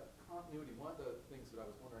 But continuity, one of the things that I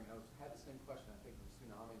was wondering, I had the same question, I think the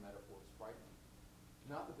tsunami metaphor is frightening.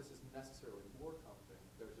 Not that this is necessarily more comforting,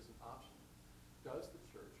 there's just an option. Does the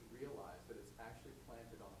church realize that it's actually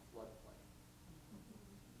planted on a floodplain?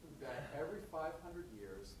 That every 500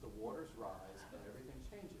 years, the waters rise and everything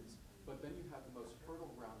changes, but then you have the most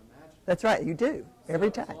fertile ground imaginable. That's right. You do. Every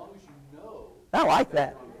So time. as long as you know I like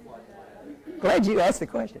that. you're on the floodplain, Glad you asked the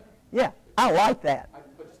question. Yeah, I like that.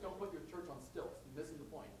 but just don't put your church on stilts. This is the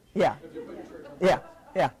point. Yeah. If you put your church on Yeah, stilts.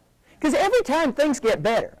 yeah. Because every time things get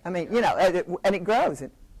better, and it grows.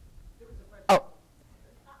 Oh,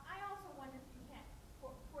 I also wonder if you can,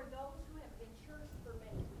 for those who have been church for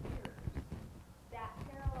many years, that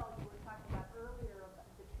parallel you were talking about earlier of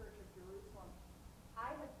the Church of Jerusalem, I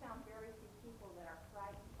have found very few people that are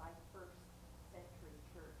frightened by first century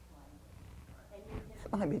church language. And you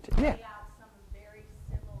I mean, can yeah. lay out some very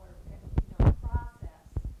similar process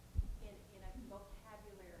in a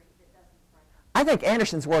vocabulary I think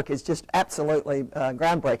Anderson's work is just absolutely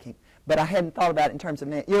groundbreaking, but I hadn't thought about it in terms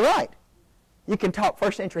of you're right. You can talk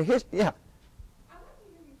first century history. Yeah. I'd like to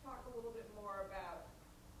hear you talk a little bit more about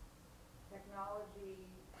technology,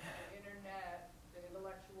 the internet, the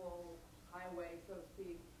intellectual highway, so to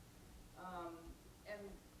speak. And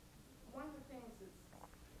one of the things that's,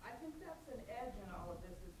 I think that's an edge in all of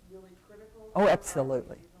this is really critical. Oh,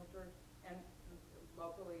 absolutely. And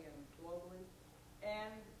locally and globally. And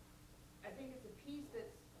I think it's a piece that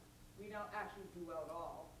we don't actually do well at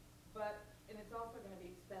all. And it's also going to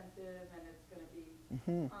be expensive, and it's going to be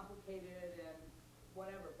complicated and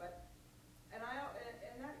whatever. I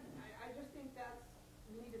just think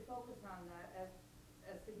we need to focus on that as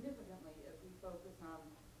significantly as we focus on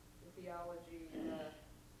the theology,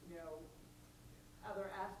 other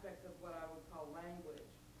aspects of what I would call language.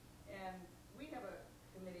 And we have a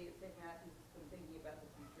committee at St. Matthew's that's been thinking about the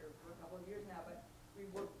future for a couple of years now, but we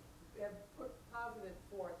have put positive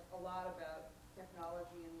forth a lot about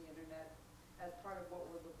technology and the internet as part of what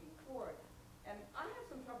we're looking toward. And I have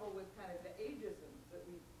some trouble with kind of the ageisms that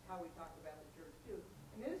how we talk about the church too.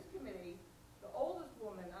 In this committee, the oldest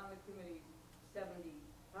woman on the committee is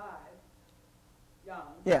 75,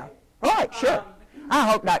 young. Yeah. Right, sure. I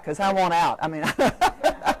hope not, because I want out. I mean. The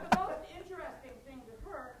most interesting thing to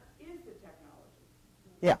her is the technology.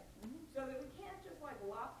 Yeah. So that we can't just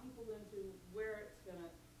lock people into where it's going to,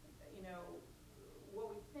 what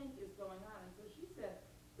we think is going on. And so she said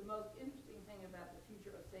the most interesting thing about the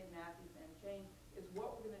future of St. Matthew's and change is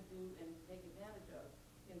what we're going to do and take advantage of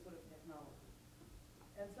in sort of technology.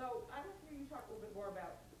 And so I'd like to hear you talk a little bit more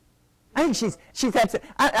about. I think she's absolutely.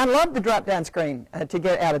 I love the drop-down screen to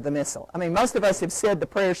get out of the missal. I mean, most of us have said the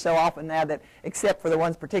prayers so often now that, except for the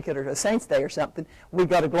ones particular to Saints' Day or something, we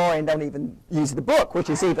go to glory and don't even use the book, which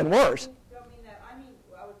is even worse. Don't mean that. I mean,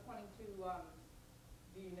 I was pointing to,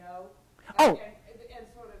 do you know? Oh. And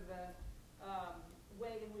sort of the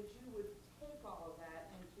way in which you would take all of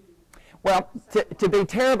that into. Well, to be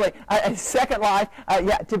terribly, Second Life,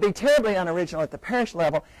 to be terribly unoriginal at the parish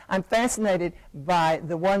level, I'm fascinated by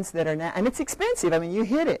the ones that are now, and it's expensive. I mean, you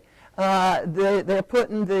hit it. They're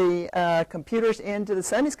putting the computers into the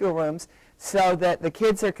Sunday school rooms so that the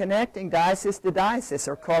kids are connecting diocese to diocese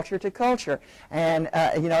or culture to culture. And,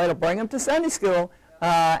 it'll bring them to Sunday school,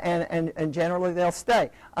 and generally they'll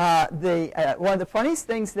stay. One of the funniest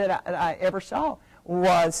things that I ever saw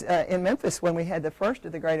was in Memphis when we had the first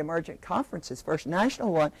of the great Emergent conferences, first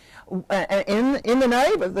national one. In the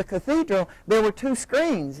nave of the cathedral, there were 2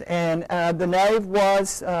 screens, and the nave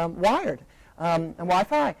was wired,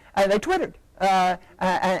 Wi-Fi. They twittered.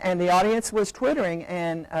 And the audience was twittering,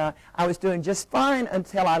 and I was doing just fine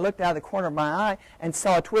until I looked out of the corner of my eye and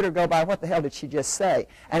saw a twitter go by. What the hell did she just say?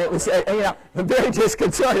 And it was, very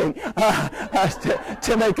disconcerting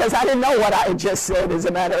to me, because I didn't know what I had just said, as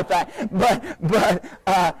a matter of fact.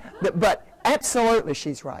 But absolutely,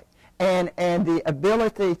 she's right. And the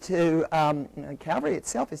ability to, Calvary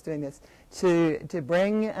itself is doing this, to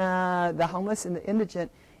bring the homeless and the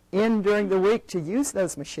indigent in during the week to use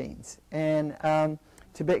those machines, and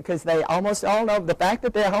because they almost all know the fact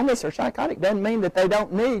that they're homeless or psychotic doesn't mean that they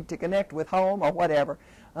don't need to connect with home or whatever.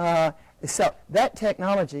 So that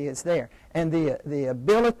technology is there, and the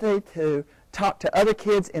ability to talk to other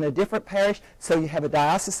kids in a different parish, so you have a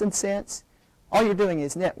diocesan sense. All you're doing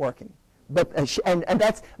is networking, but and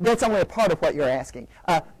that's only a part of what you're asking.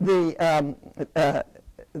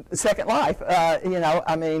 Second Life,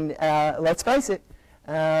 let's face it.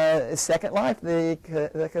 Second Life, the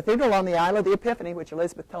cathedral on the Isle of the Epiphany, which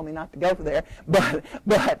Elizabeth told me not to go for there, but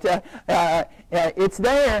it's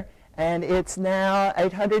there, and it's now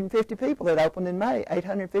 850 people. It opened in May,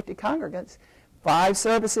 850 congregants, 5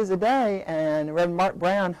 services a day, and Reverend Mark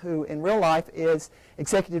Brown, who in real life is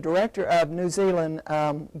executive director of New Zealand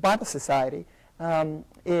Bible Society,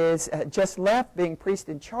 is just left being priest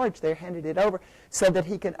in charge there, handed it over so that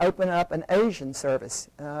he can open up an Asian service,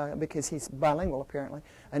 because he's bilingual apparently,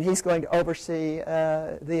 and he's going to oversee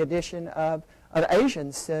the addition of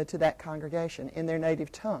Asians to that congregation in their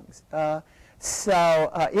native tongues. It's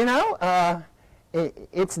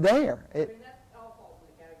there. That's all falls in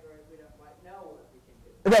the category we don't quite know what we can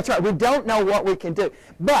do. That's right. We don't know what we can do.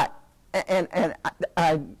 But, and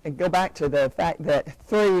I go back to the fact that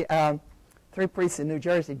three priests in New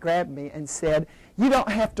Jersey grabbed me and said, you don't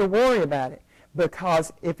have to worry about it,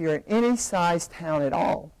 because if you're in any size town at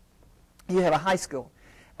all, you have a high school.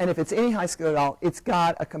 And if it's any high school at all, it's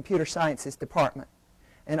got a computer sciences department.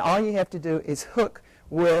 And all you have to do is hook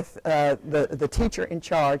with the teacher in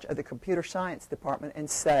charge of the computer science department and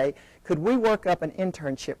say, could we work up an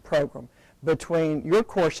internship program between your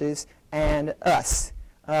courses and us?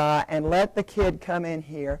 and let the kid come in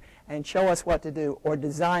here and show us what to do, or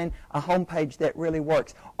design a homepage that really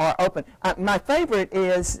works, or open. My favorite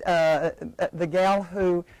is the gal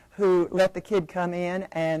who let the kid come in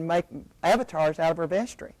and make avatars out of her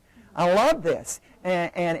vestry. I love this.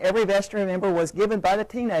 And every vestry member was given by the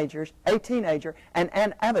teenagers, a teenager, and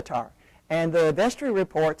an avatar. And the vestry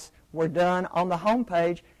reports were done on the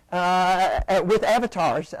homepage with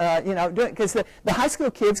avatars, because the high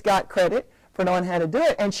school kids got credit for knowing how to do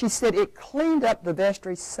it. And she said it cleaned up the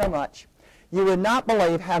vestry so much. You would not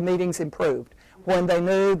believe how meetings improved when they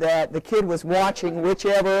knew that the kid was watching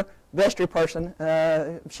whichever vestry person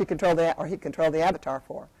she controlled or he controlled the avatar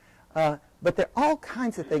for. But there are all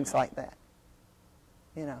kinds of things like that.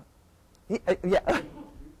 Yeah. We started doing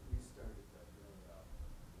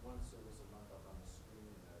one service a month up on the screen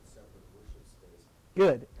in a separate worship space.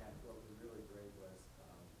 Good. And what was really great was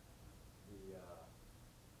the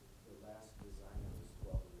last designer was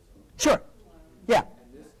 12 years old. Sure. Yeah.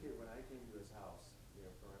 And this kid, when I came to his house,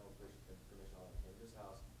 parental permission, all that, came to his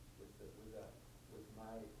house with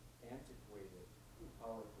my antiquated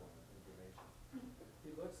PowerPoint information.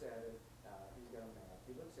 He looks at it. He's got a map.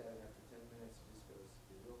 He looks at it after 10 minutes. He just goes,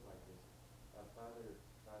 he looked like this. Father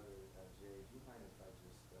Jay, do you mind if I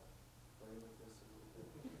just play with this a little bit?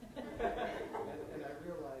 and I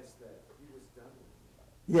realized that he was done with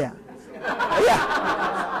me. Yeah. So,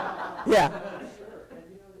 Yeah. Sure. And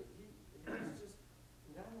he was just,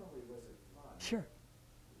 not only was it fun. Sure.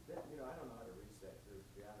 That, I don't know how to reach that group,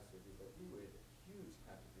 to be honest with you, but he made a huge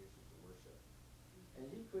contribution to worship. And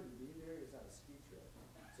he couldn't be there. He was on a ski trip.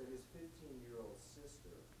 So his 15-year-old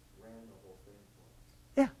sister ran the whole thing for him.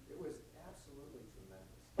 Yeah. It was absolutely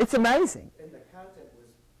tremendous. It's amazing. And the content was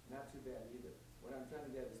not too bad either. What I'm trying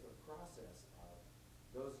to get is the process of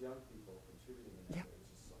those young people contributing in that way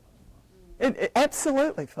was just so much fun.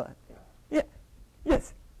 Absolutely fun. Yeah.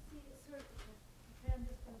 Yes. See, sir, I'm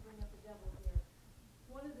just going to bring up the devil here.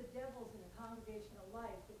 One of the devils in a congregational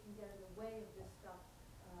life that can get in the way of this stuff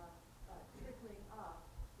trickling up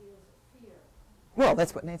is fear. Well,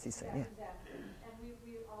 that's what Nancy said. Yeah. Exactly. And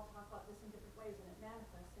we all talk about this in different ways, and it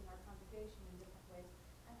manifests in our congregation in different ways.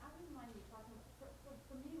 And I wouldn't mind you talking,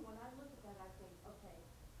 for me, when I look at that, I think, okay,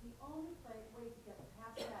 the only way to get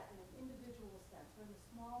past that in an individual sense, or in a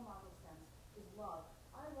small model sense, is love.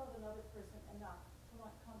 I love another person enough to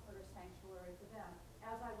want comfort or sanctuary for them,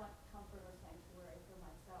 as I want comfort or sanctuary for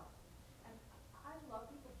myself. And I love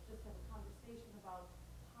people to just have a conversation about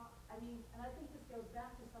how, and I think this goes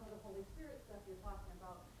back to some of the Holy Spirit stuff you're talking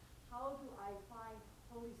about. How do I find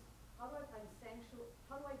sanctuary?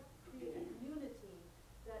 How do I create a community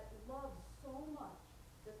that loves so much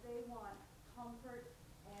that they want comfort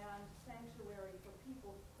and sanctuary for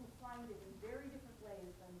people who find it in very different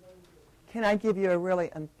ways than they do? Can I give you a really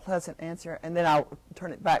unpleasant answer, and then I'll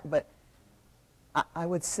turn it back? But I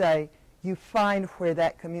would say you find where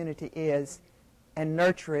that community is and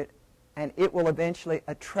nurture it, and it will eventually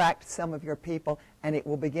attract some of your people, and it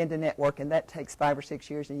will begin to network, and that takes 5 or 6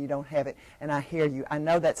 years, and you don't have it. And I hear you. I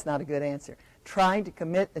know that's not a good answer. Trying to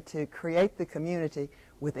commit to create the community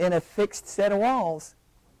within a fixed set of walls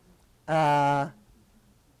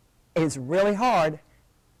is really hard.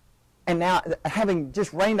 And now, having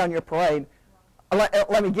just rained on your parade,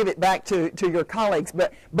 let me give it back to your colleagues.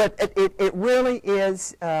 But it really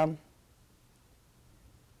is,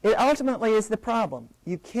 it ultimately is the problem.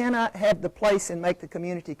 You cannot have the place and make the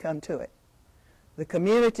community come to it. The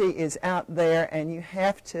community is out there, and you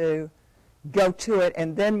have to go to it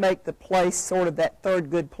and then make the place sort of that third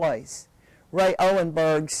good place. Ray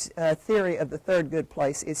Olenberg's theory of the third good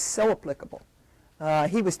place is so applicable.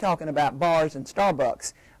 He was talking about bars and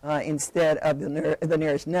Starbucks instead of the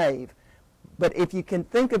nearest nave. But if you can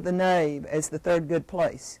think of the nave as the third good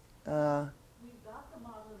place. We've got the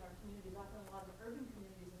model in our community, not in a lot of urban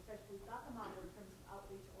communities especially. We've got the model in terms of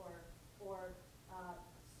outreach or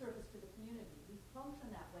service to the community. We function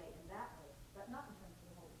that way in that way, but not in terms of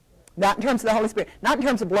the Holy Spirit. Not in terms of the Holy Spirit. Not in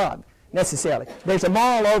terms of love, necessarily. There's a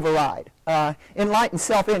moral override. Enlightened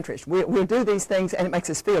self-interest. We'll do these things and it makes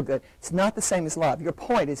us feel good. It's not the same as love. Your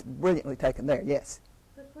point is brilliantly taken there, yes.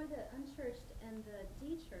 But for the unchurched and the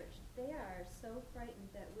de-churched, they are so frightened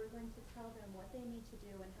that we're going to tell them what they need to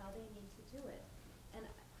do and how they need to do it. And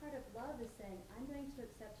part of love is saying, I'm going to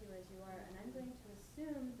accept you as you are, and I'm going to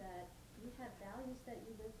assume that you have values that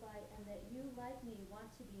you live by and that you, like me, want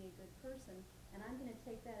to be a good person, and I'm going to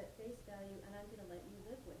take that at face value and I'm going to let you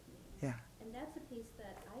live with me. Yeah. And that's a piece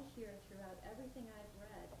that I hear throughout everything I've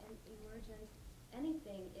read, and Emergence,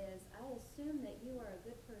 anything is, I assume that you are a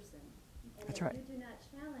good person, and That's that right. you do not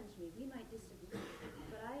challenge me. We might disagree,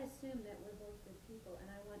 but I assume that we're both good people, and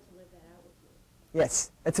I want to live that out with you.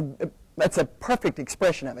 Yes, that's a perfect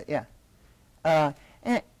expression of it. Yeah,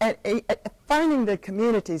 and finding the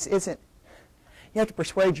communities isn't. You have to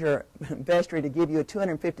persuade your vestry to give you a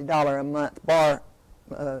 $250 a month bar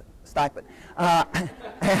stipend,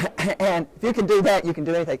 and if you can do that, you can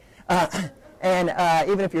do anything. And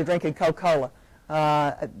even if you're drinking Coca-Cola,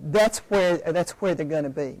 that's where they're going to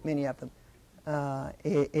be. Many of them.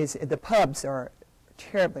 The pubs are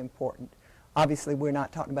terribly important. Obviously, we're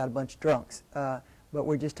not talking about a bunch of drunks, but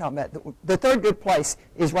we're just talking about the third good place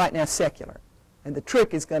is right now secular, and the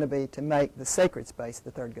trick is going to be to make the sacred space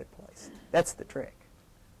the third good place. That's the trick.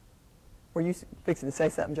 Were you fixing to say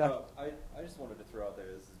something, John? I just wanted to throw out there.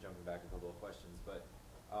 This is jumping back a couple of questions, but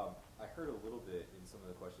I heard a little bit in some of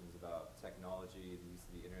the questions about technology, the use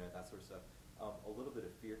of the internet, that sort of stuff. A little bit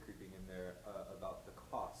of fear creeping in there about the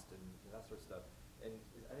cost and that sort of stuff. And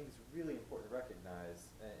I think it's really important to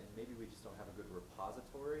recognize, and maybe we just don't have a good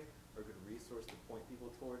repository or a good resource to point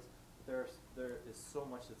people towards, but there is so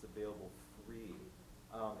much that's available free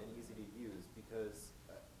and easy to use, because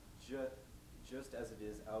just as it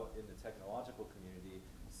is out in the technological community,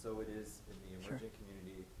 so it is in the emerging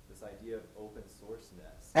community, this idea of open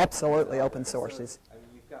sourceness. Absolutely, open sources. So, I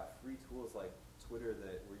mean, you've got free tools like Twitter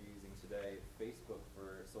that we're using today, Facebook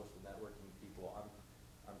for social networking people.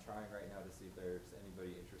 I'm trying right now to see if there's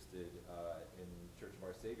anybody interested in Church of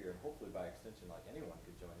Our Savior, and hopefully by extension, like, anyone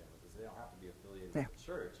could join in with this. They don't have to be affiliated with the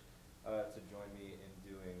church to join me in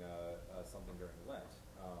doing something during Lent.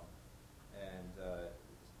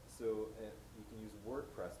 So you can use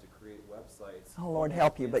WordPress to create websites. Oh, Lord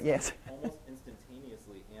help you, but yes. Almost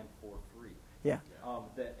instantaneously and for free. Yeah.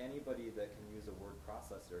 That anybody that can use a word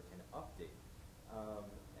processor can update.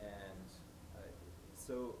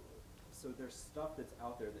 So there's stuff that's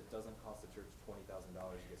out there that doesn't cost the church $20,000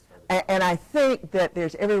 to get started. And I think that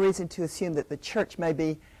there's every reason to assume that the church may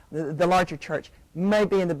be, the larger church, may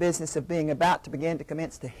be in the business of being about to begin to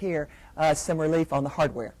commence to hear some relief on the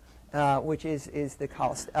hardware, which is the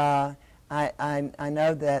cost. I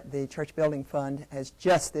know that the Church Building Fund has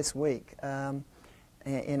just this week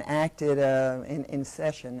enacted in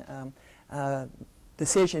session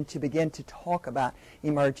decision to begin to talk about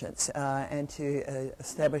Emergence and to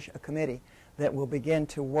establish a committee that will begin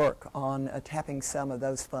to work on tapping some of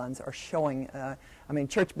those funds or showing, I mean,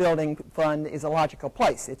 Church Building Fund is a logical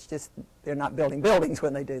place. It's just they're not building buildings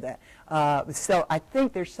when they do that. So I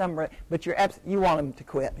think there's some, but you want them to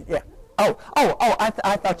quit. Yeah.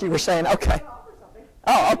 I thought you were saying, okay.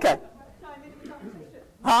 Oh, okay.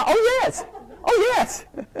 Oh, yes. Oh, yes.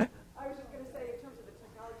 I was just going to say, in terms of the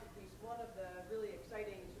technology piece, one of the really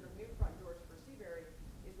exciting sort of new front doors for Seabury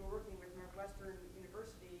is we're working with Northwestern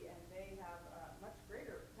University, and they have much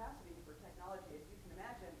greater capacity for technology, as you can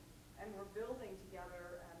imagine. And we're building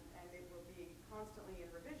together, and it will be constantly in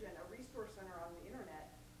revision, a resource center on the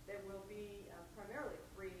internet that will be primarily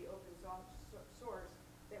free, open source,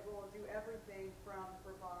 that will do everything from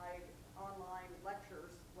provide online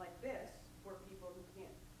lectures like this for people who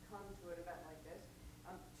can't come to an event like this,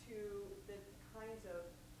 to the kinds of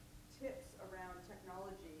tips around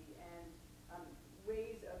technology and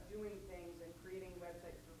ways of doing things and creating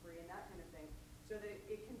websites for free and that kind of thing, so that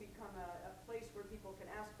it can become a place where people can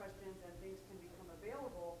ask questions and things can become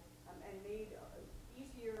available and made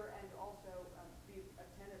easier, and also be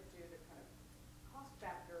attentive to the kind of cost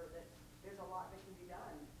factor that there's a lot that can be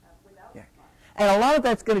done without money. And a lot of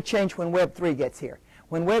that's going to change when Web 3 gets here.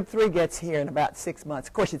 When Web 3 gets here in about 6 months,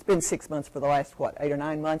 of course it's been 6 months for the last, 8 or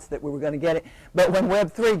 9 months that we were going to get it, but when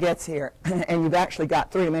Web 3 gets here and you've actually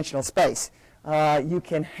got three-dimensional space, you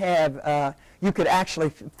can have, you could actually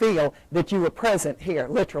feel that you were present here,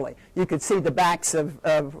 literally. You could see the backs of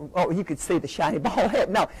you could see the shiny ball head.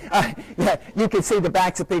 No, yeah, you could see the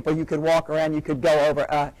backs of people. You could walk around. You could go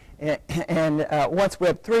over. And once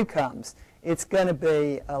Web 3 comes, it's going to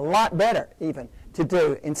be a lot better even to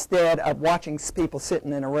do instead of watching people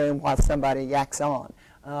sitting in a room while somebody yaks on.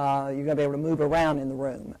 You're going to be able to move around in the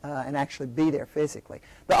room and actually be there physically.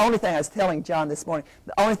 The only thing I was telling John this morning,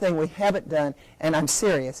 the only thing we haven't done, and I'm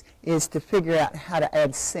serious, is to figure out how to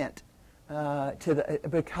add scent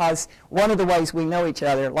because one of the ways we know each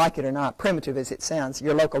other, like it or not, primitive as it sounds,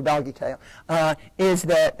 your local doggy tail, is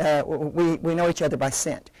that we know each other by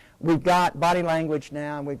scent. We've got body language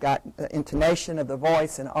now, and we've got intonation of the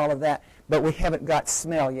voice and all of that, but we haven't got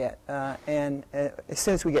smell yet. And as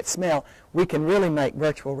soon as we get smell, we can really make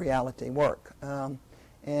virtual reality work.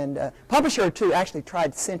 Publisher 2 actually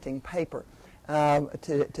tried scenting paper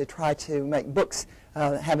to try to make books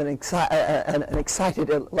have an excited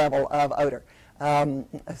level of odor. a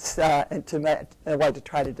way to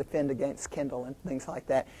try to defend against Kindle and things like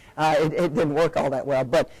that. It didn't work all that well.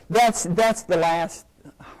 But that's the last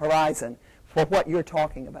horizon for what you're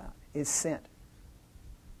talking about, is sent.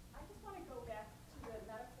 I just want to go back to the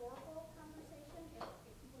metaphorical conversation, if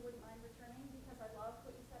people wouldn't mind returning, because I love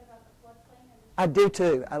what you said about the floodplain. I do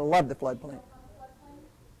too. I love the floodplain.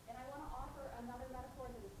 And I want to offer another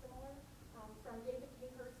metaphor that is similar from David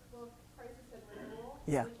Caper's book, Crisis and Renewal,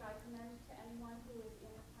 Yeah. which I commend to anyone who is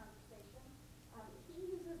in this conversation.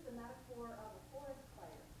 He uses the metaphor of a forest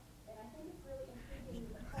fire, and I think it's really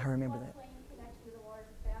intriguing. I remember that. Floodplain connects to the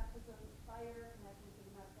large baptism, fire connecting to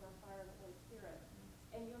the metaphor of fire and the Holy Spirit.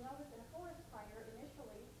 And you'll notice in a forest fire,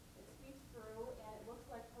 initially, it sweeps through and it looks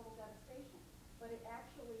like total devastation, but it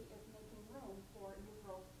actually is making room for new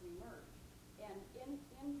growth to emerge. And in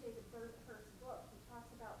David Hurst's book, he talks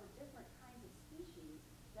about the different kinds of species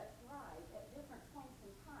that thrive at different points in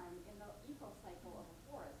time in the ecocycle of a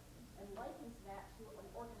forest, and likens that to an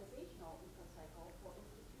organizational ecocycle or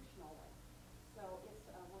institutional life. So it's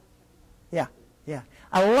worth checking out. Yeah, yeah.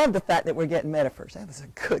 I love the fact that we're getting metaphors. That was a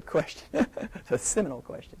good question. It's a seminal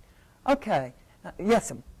question. Okay.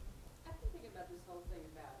 Yes, I've been thinking about this whole thing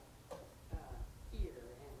about fear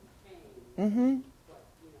and shame. Mm-hmm. What,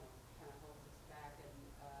 kind of holds us back, and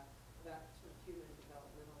about sort of human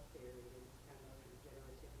developmental theory and kind of notion of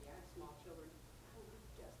generativity. I have small children who do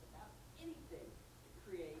just about anything to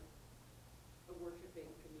create a worshiping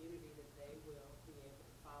community that they will be able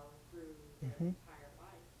to follow through their entire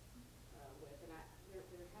life with. And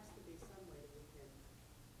there has to be some way that we can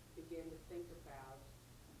begin to think about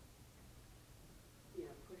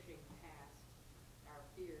pushing past our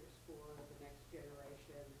fears for the next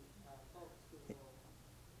generation of folks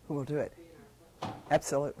who will do it. be in our place.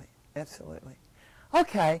 Absolutely. Absolutely.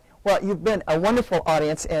 Okay. Well, you've been a wonderful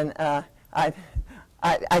audience, and I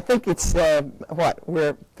think it's,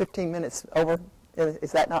 we're 15 minutes over.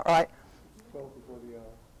 Is that not right? 12 before the hour.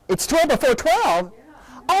 It's 12 before 12?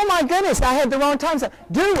 Oh, my goodness. I had the wrong time.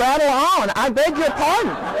 Do rattle on. I beg your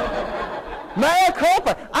pardon. Mea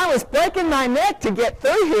culpa. I was breaking my neck to get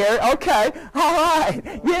through here. Okay. All right.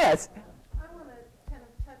 Yes. I want to kind of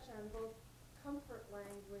touch on both comfort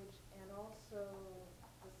language and also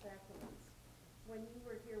the sacraments. When you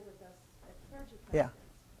were here with us at clergy conference,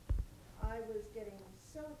 I was getting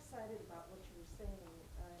so excited about what you were saying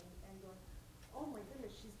and going, oh my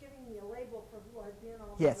goodness, she's giving me a label for who I've been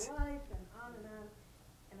all my life and on.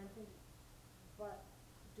 And I'm thinking, but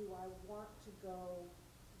do I want to go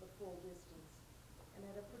the full distance? And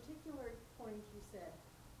at a particular point you said,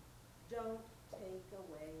 don't take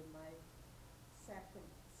away my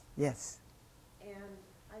sacraments. Yes. And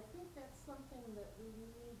I think that's something that we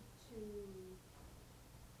need to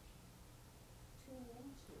tune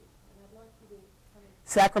into. And I'd like you to kind of...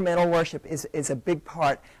 Sacramental worship is a big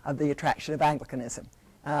part of the attraction of Anglicanism.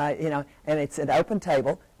 And it's an open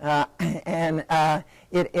table, and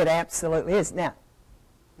it absolutely is. Now,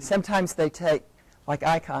 sometimes they take, like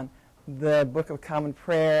Icon, the Book of Common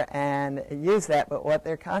Prayer and use that, but what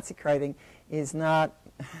they're consecrating is not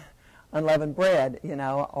unleavened bread,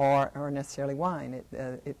 or necessarily wine.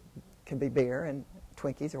 It can be beer and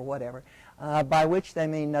Twinkies or whatever, by which they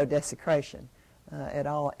mean no desecration at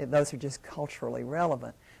all. Those are just culturally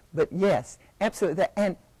relevant. But yes, absolutely,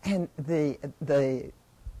 and the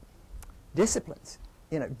disciplines,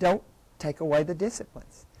 don't take away the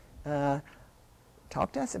disciplines.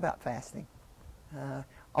 Talk to us about fasting.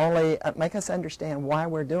 Only make us understand why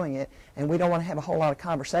we're doing it, and we don't want to have a whole lot of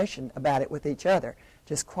conversation about it with each other.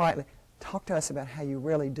 Just quietly talk to us about how you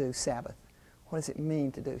really do Sabbath. What does it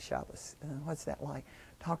mean to do Shabbos? What's that like?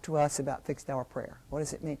 Talk to us about fixed hour prayer. What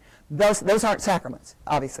does it mean? Those aren't sacraments,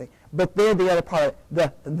 obviously, but they're the other part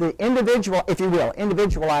of the individual, if you will,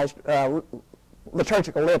 individualized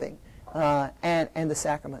liturgical living, and the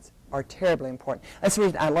sacraments are terribly important. That's the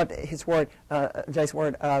reason I loved his word, Jay's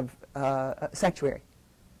word of sanctuary,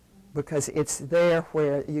 because it's there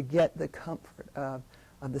where you get the comfort of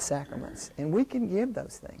the sacraments. And we can give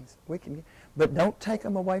those things. But don't take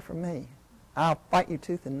them away from me. I'll fight you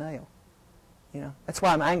tooth and nail. That's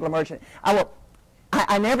why I'm Anglo-Emergent. I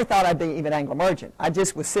never thought I'd be even Anglo-Emergent. I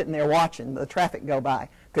just was sitting there watching the traffic go by,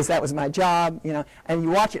 because that was my job, and you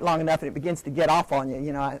watch it long enough and it begins to get off on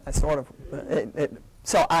you, I sort of,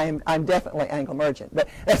 so I'm definitely Anglo-Emergent. But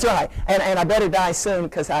that's right, and I better die soon,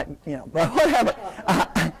 because but whatever.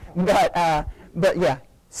 But yeah,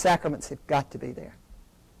 sacraments have got to be there.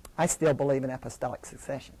 I still believe in apostolic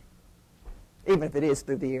succession, even if it is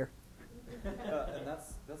through the ear. And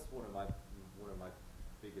that's one of my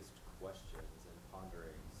biggest questions and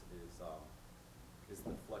ponderings is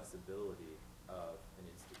the flexibility of an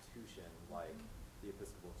institution institution like the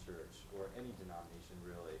Episcopal Church or any denomination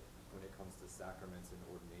really when it comes to sacraments and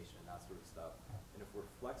ordination and that sort of stuff. And if we're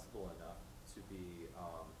flexible enough to be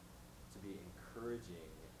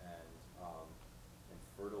encouraging and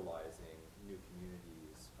fertilizing new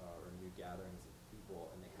communities or new gatherings of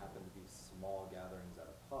people, and they happen to be small gatherings at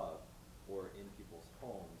a pub or in people's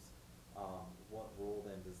homes, what role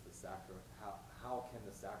then does the sacrament, how can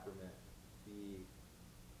the sacrament be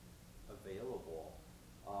available,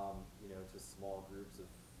 to small groups of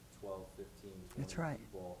 12, 15, 20 That's right.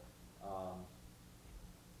 people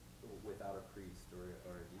without a priest or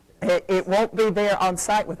a deacon? It won't be there on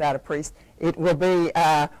site without a priest. It will be,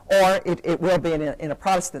 or it will be in a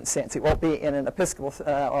Protestant sense. It won't be in an Episcopal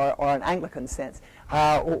or an Anglican sense,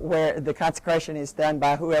 where the consecration is done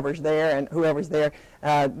by whoever's there and whoever's there.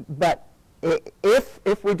 But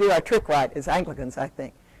if we do our trick right as Anglicans, I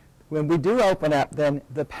think, when we do open up then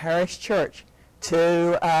the parish church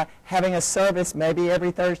to having a service maybe every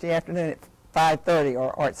Thursday afternoon at 5:30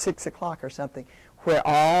 or at 6 o'clock or something, where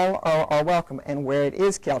all are welcome, and where it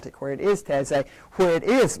is Celtic, where it is Taizé, where it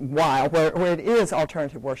is wild, where it is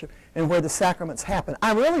alternative worship, and where the sacraments happen.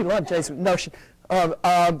 I really love Jay's notion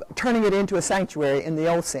of turning it into a sanctuary in the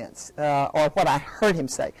old sense, or what I heard him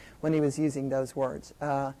say when he was using those words.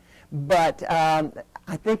 But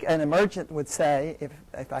I think an emergent would say,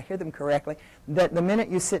 if I hear them correctly, that the minute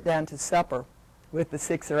you sit down to supper with the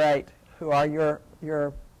 6 or 8 who are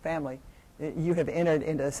your family, you have entered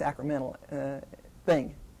into a sacramental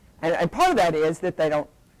thing. And part of that is that they don't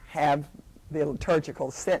have the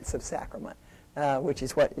liturgical sense of sacrament, which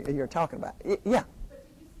is what you're talking about. Yeah. But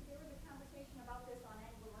did you see there was a conversation about this on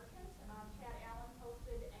Emergence? Chad Allen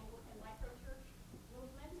posted Anglican Microchurch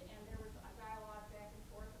Movement, and there was a dialogue back and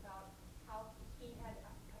forth about how he had,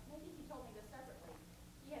 maybe he told me this separately,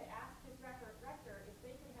 he had asked his rector if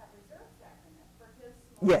they could have reserved sacrament for his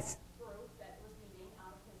small Yes. group that was meeting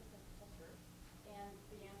out of his Episcopal church, and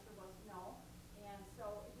the answer was no. And so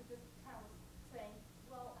he just kind of was saying,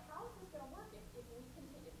 well, how is this going to work if we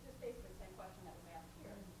continue, just basically the same question that was asked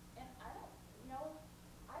here. And I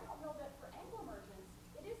don't know that for Anglo-Emergence,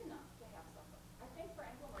 it is enough to have supper. I think for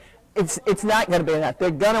Anglo-Emergence, It's not going to be enough.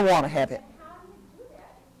 They're going to want to have it. and how do you do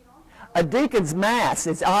that if you don't have A deacon's mass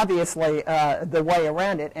is obviously the way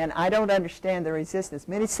around it, and I don't understand the resistance.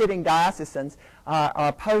 Many sitting diocesans are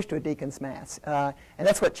opposed to a deacon's mass, and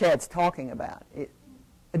that's what Chad's talking about.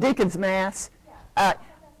 A deacon's mass,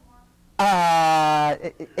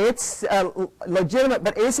 it's legitimate,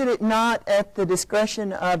 but isn't it not at the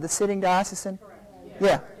discretion of the sitting diocesan?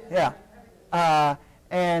 Correct. Yeah.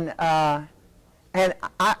 And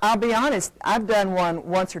I'll be honest, I've done one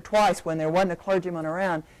once or twice when there wasn't a clergyman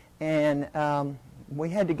around, and we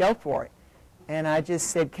had to go for it. And I just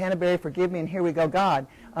said, Canterbury, forgive me, and here we go, God,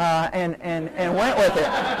 and went with it.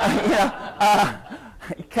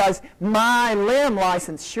 Because my limb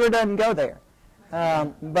license sure doesn't go there.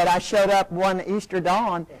 But I showed up one Easter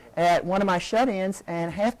dawn at one of my shut-ins,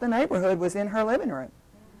 and half the neighborhood was in her living room.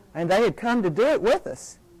 And they had come to do it with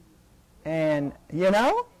us. And,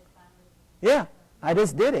 yeah, I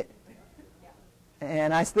just did it.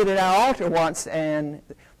 And I stood at our altar once, and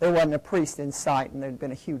there wasn't a priest in sight, and there had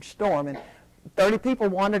been a huge storm, and 30 people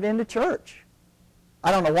wandered into church.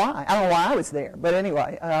 I don't know why. I don't know why I was there. But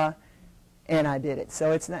anyway, and I did it.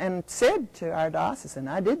 So and said to our diocesan,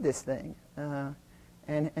 I did this thing.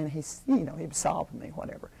 And he's, he absolved me,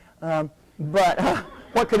 whatever. But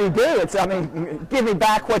what could he do? Give me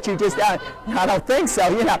back what you just done. I don't think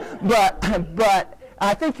so, But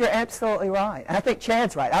I think you're absolutely right. I think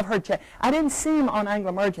Chad's right. I've heard Chad. I didn't see him on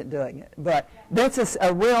Anglo-Emergent doing it, but that's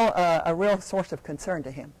a real source of concern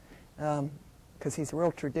to him, because he's a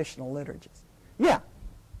real traditional liturgist. Yeah.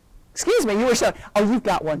 Excuse me, you were so. Oh, you've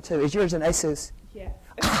got one too. Is yours an ASUS? Yes.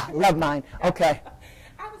 Love mine. Okay.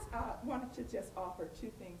 I wanted to just offer two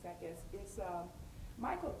things, I guess. It's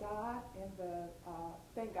Michael Dodd in the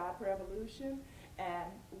Thank God for Evolution, and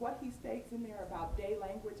what he states in there about day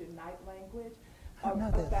language and night language,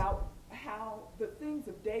 about how the things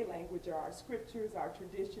of day language are our scriptures, our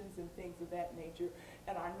traditions, and things of that nature,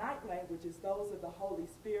 and our night language is those of the Holy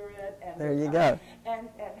Spirit. And there you go. And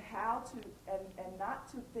how to and not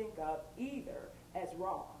to think of either as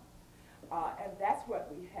wrong. And that's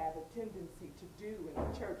what we have a tendency to do in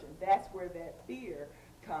the church, and that's where that fear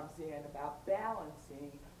comes in about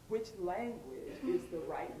balancing which language is the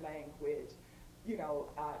right language,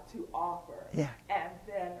 to offer. Yeah. And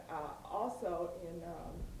then also in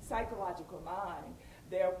Psychological Mind,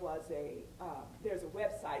 there's a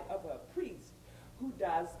website of a priest who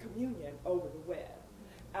does communion over the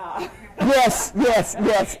web. Yes.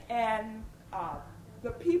 And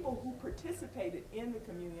the people who participated in the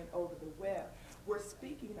communion over the web were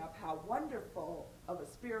speaking of how wonderful of a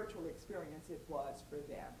spiritual experience it was for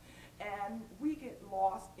them. And we get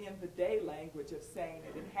lost in the day language of saying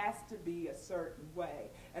that it has to be a certain way.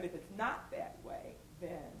 And if it's not that way,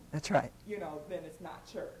 then, that's right. you know, then it's not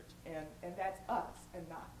church. And that's us and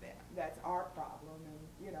not them. That's our problem.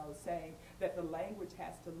 And, you know, saying that the language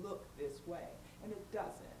has to look this way. And it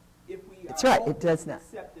doesn't. If we That's are right, open it does and not.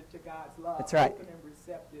 receptive to God's love, That's right. open and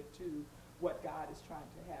receptive to what God is trying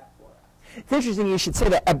to have for us. It's interesting you should say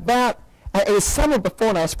that. About, it was summer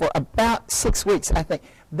before last, for about 6 weeks, I think,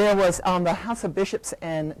 there was on the House of Bishops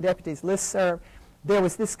and Deputies listserv, there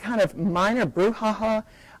was this kind of minor brouhaha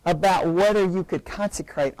about whether you could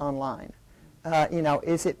consecrate online. You know,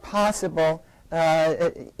 is it possible,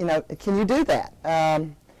 you know, can you do that?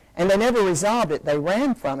 And they never resolved it. They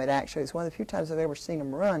ran from it, actually. It's one of the few times I've ever seen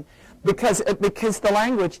them run because the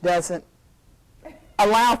language doesn't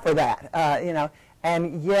allow for that, you know.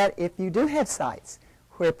 And yet, if you do have sites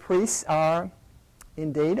where priests are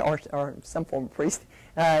indeed, or some form of priest,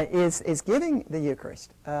 is giving the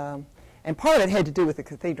Eucharist, and part of it had to do with the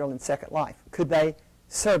cathedral and Second Life. Could they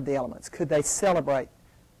serve the elements? Could they celebrate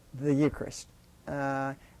the Eucharist?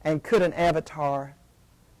 And could an avatar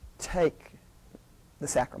take the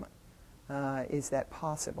sacrament? Is that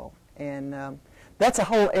possible? And that's a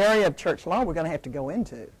whole area of church law we're going to have to go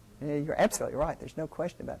into. You're absolutely right. There's no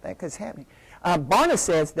question about that because it's happening. Barna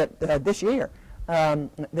says that this year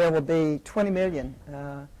there will be 20 million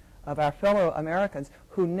of our fellow Americans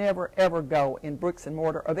who never, ever go in bricks and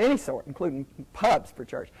mortar of any sort, including pubs for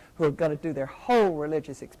church, who are going to do their whole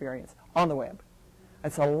religious experience on the web.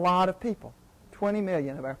 That's a lot of people, 20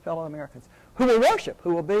 million of our fellow Americans, who will worship,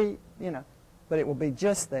 who will be, you know, but it will be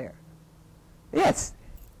just there. Yes?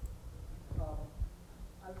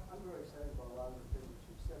 I'm very excited about a lot of the things that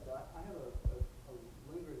you've said, but I have a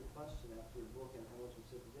lingering question after your book and what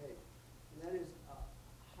you've said today, and that is,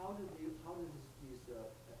 how do these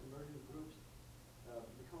emergent groups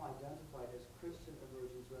become identified as Christian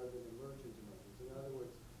emergence rather than emergent emergence? In other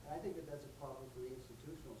words, and I think that that's a problem for the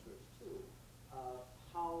institutional church too.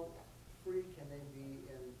 How free can they be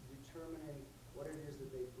in determining what it is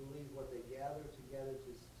that they believe, what they gather together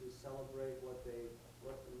to celebrate, what the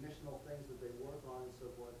missional things that they work on and so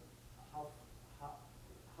forth? How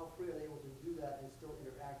free are they able to do that and still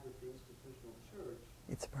interact with the institutional church?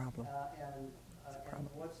 It's a problem. And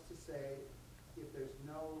what's to say if there's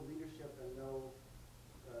no leadership and no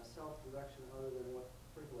self-direction other than what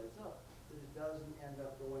percolates up, that it doesn't end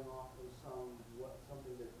up going off of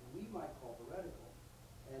something that we might call heretical,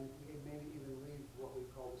 and maybe even leave what we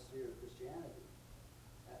call the sphere of Christianity.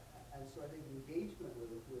 And so I think engagement with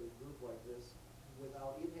a group like this,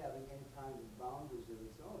 without it having any kind of boundaries of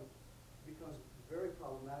its own, becomes very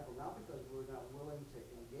problematical, not because we're not willing to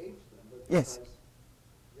engage them, but because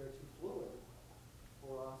they're too fluid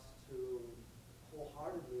for us to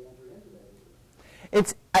wholeheartedly enter into that.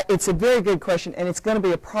 It's a very good question, and it's going to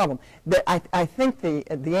be a problem. I think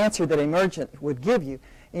the answer that Emergent would give you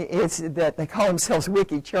is that they call themselves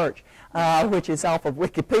Wiki Church, which is off of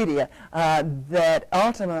Wikipedia, that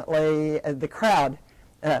ultimately the crowd,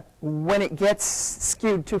 when it gets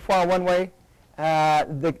skewed too far one way,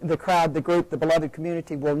 the crowd, the group, the beloved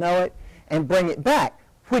community will know it and bring it back,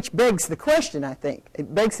 which begs the question, I think.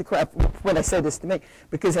 It begs the question when I say this to me,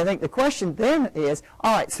 because I think the question then is,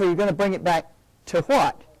 all right, so you're going to bring it back to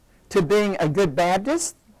what? To being a good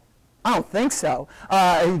Baptist? I don't think so.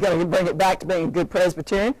 Are you going to bring it back to being a good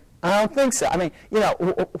Presbyterian? I don't think so. I mean, you know,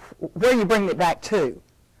 where are you bringing it back to?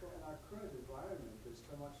 Well, in our current environment, there's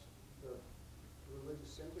so much the religious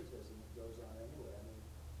syncretism that goes on anyway. I mean,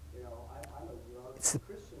 you know, I'm a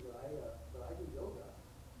Christian, but I do yoga,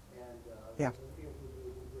 and we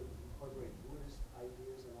incorporate Buddhist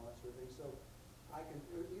ideas and all that sort of thing. So I can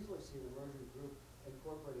easily see an emergent group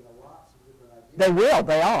incorporating lots of different ideas. They will.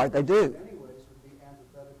 They are. They do. In many ways, would be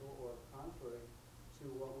antithetical or contrary to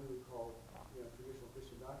what we would call, you know, traditional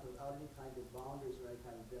Christian doctrine, without any kind of boundaries or any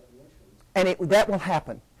kind of definitions. And that will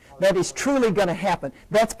happen. That is truly going to happen.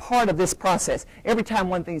 That's part of this process. Every time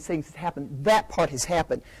one thing seems to happen, that part has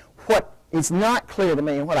happened. What is not clear to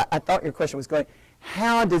me, and what I thought your question was going,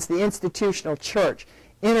 how does the institutional church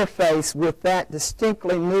interface with that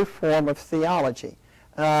distinctly new form of theology?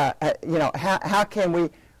 You know, how can we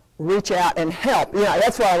reach out and help? You know,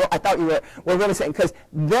 that's what I thought you were going to say, because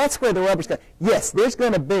that's where the rubber's going. Yes,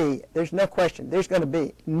 there's no question, there's going to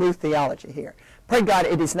be new theology here. Pray God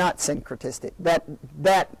it is not syncretistic.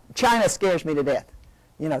 That China scares me to death.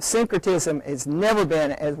 You know, syncretism has never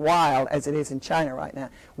been as wild as it is in China right now.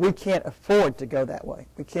 We can't afford to go that way.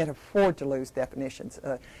 We can't afford to lose definitions.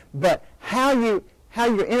 But how how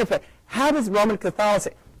you're interfacing. How does Roman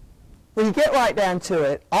Catholicism, when you get right down to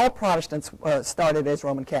it, all Protestants started as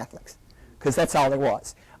Roman Catholics, because that's all there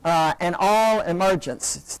was. And all Emergence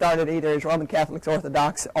started either as Roman Catholics,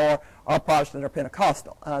 Orthodox, or Protestant or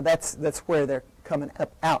Pentecostal. That's where they're coming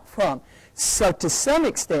out from. So to some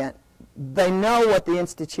extent, they know what the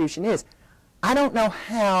institution is. I don't know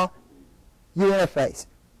how you interface.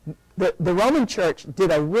 The Roman Church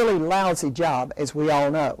did a really lousy job, as we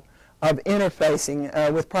all know, of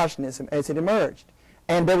interfacing with Protestantism as it emerged.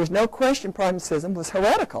 And there was no question Protestantism was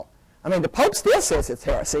heretical. I mean, the Pope still says it's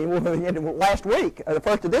heresy. Last week, the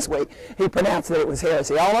first of this week, he pronounced that it was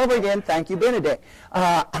heresy. All over again, thank you, Benedict,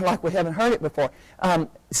 like we haven't heard it before.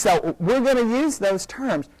 So we're going to use those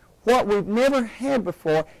terms. What we've never had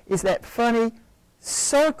before is that funny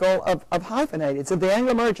circle of hyphenated. So the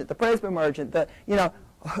Anglo-emergent, the Presby-emergent, the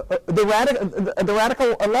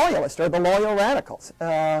radical loyalist, or the loyal radicals.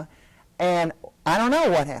 And I don't know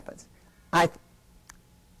what happens.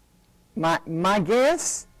 My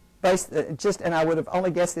guess, and I would have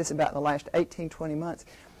only guessed this about the last 18, 20 months,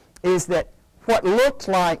 is that what looked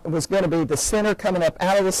like was going to be the center coming up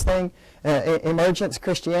out of this thing, Emergence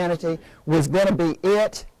Christianity, was going to be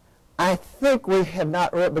it. I think we have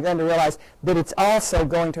not begun to realize that it's also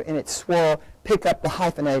going to, in its swirl, pick up the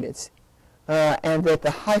hyphenateds. And that the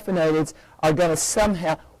hyphenateds are going to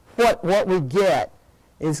somehow, what we get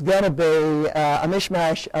is going to be a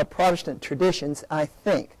mishmash of Protestant traditions, I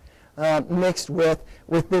think, mixed with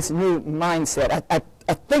this new mindset.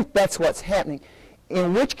 I think that's what's happening,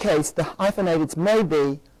 in which case the hyphenateds may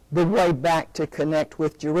be the way back to connect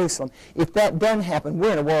with Jerusalem. If that doesn't happen,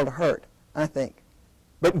 we're in a world of hurt, I think.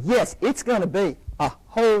 But yes, it's going to be a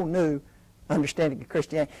whole new understanding of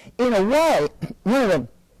Christianity. In a way, one of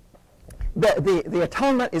the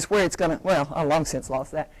atonement is where it's going to, well, I've long since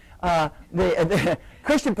lost that. The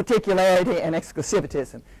Christian particularity and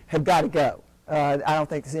exclusivitism have got to go. I don't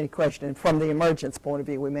think there's any question. And from the Emergence point of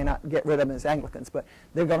view, we may not get rid of them as Anglicans, but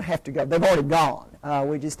they're going to have to go. They've already gone.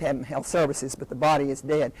 We just haven't held services, but the body is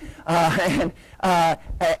dead. And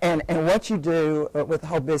what you do with the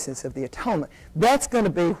whole business of the atonement, that's going to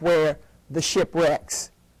be where the ship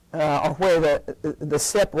wrecks, or where the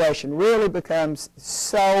separation really becomes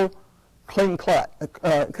so clean cut,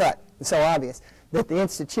 so obvious, that the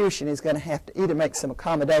institution is going to have to either make some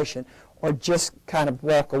accommodation or just kind of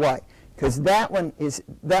walk away. Because that one is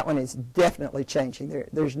definitely changing.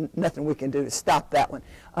 There's nothing we can do to stop that one.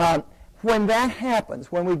 When that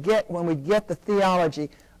happens, when we get the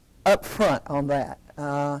theology up front on that,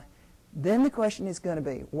 then the question is going to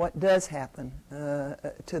be, what does happen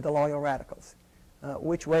to the loyal radicals?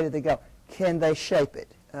 Which way do they go? Can they shape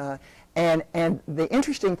it? And the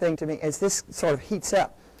interesting thing to me, as this sort of heats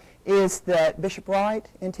up, is that Bishop Wright,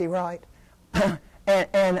 N.T. Wright,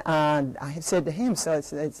 and I have said to him, so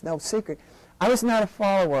it's no secret, I was not a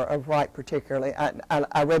follower of Wright particularly.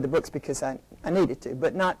 I read the books because I needed to,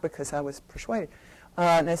 but not because I was persuaded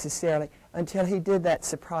necessarily, until he did that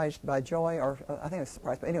Surprised by Joy, or I think it was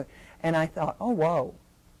Surprised by, anyway. And I thought, oh, whoa,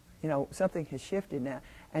 something has shifted now.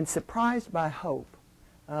 And Surprised by Hope,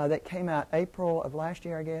 that came out April of last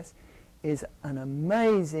year, I guess, is an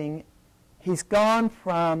amazing, he's gone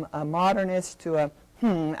from a modernist to a,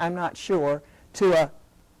 I'm not sure, to a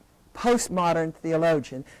postmodern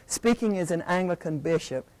theologian, speaking as an Anglican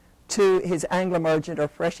bishop to his Anglo-emergent or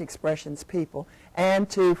Fresh Expressions people, and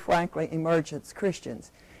to, frankly, Emergence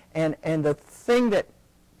Christians. And the thing that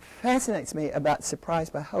fascinates me about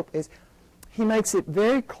Surprised by Hope is he makes it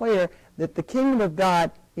very clear that the kingdom of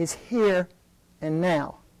God is here and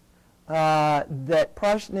now. That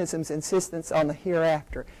Protestantism's insistence on the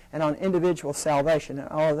hereafter and on individual salvation and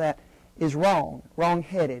all of that is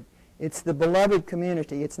wrong-headed. It's the beloved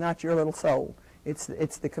community. It's not your little soul. It's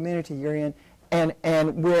the community you're in. And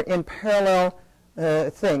we're in parallel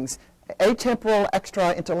things. Atemporal,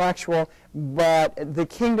 extra-intellectual, but the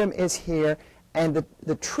kingdom is here. And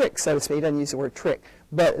the trick, so to speak, he doesn't use the word trick,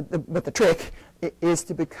 but the trick is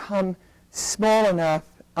to become small enough,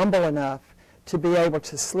 humble enough, to be able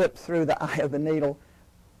to slip through the eye of the needle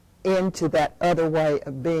into that other way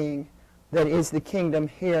of being that is the kingdom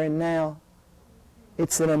here and now.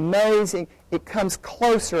 It's an amazing, it comes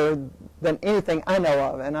closer than anything I know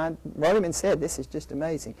of. And I wrote him and said, this is just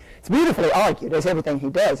amazing. It's beautifully argued, as everything he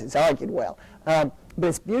does is argued well. But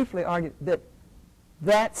it's beautifully argued that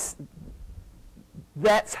that's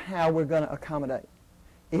how we're going to accommodate,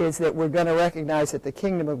 is that we're going to recognize that the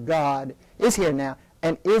kingdom of God is here now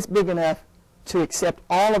and is big enough to accept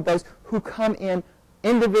all of those who come in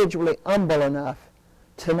individually humble enough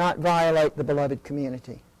to not violate the beloved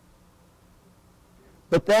community.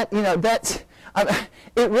 But that,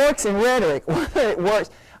 It works in rhetoric. Whether it works,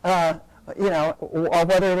 you know, or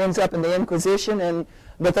whether it ends up in the Inquisition and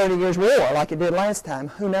the 30 Years' War like it did last time,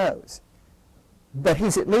 who knows? But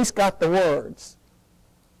he's at least got the words.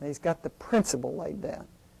 He's got the principle laid down.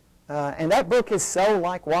 And that book is so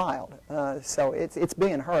like wild. So it's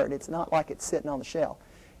being heard. It's not like it's sitting on the shelf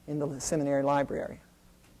in the seminary library.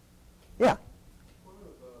 Yeah?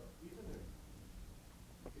 Even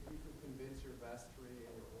if you could convince your vestry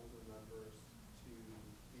and your older members to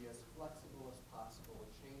be as flexible as possible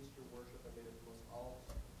and change your worship and make it the most all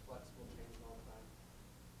flexible change in all time,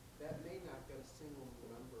 that may not get a single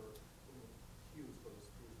member in the queue, so to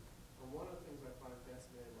speak. And one of the things I find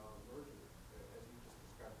fascinating about Emergence, as you just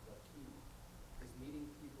described the key, is meeting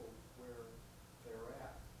people where they're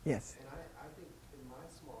at. Yes. And I think in my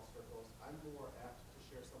small circles, I'm more apt to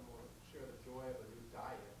share the joy of a new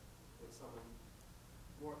diet with someone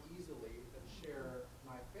more easily than share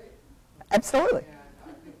my faith. Absolutely. And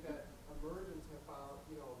I think that Emergence have found,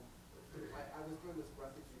 you know, I was doing this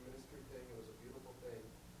refugee ministry thing. It was a beautiful thing.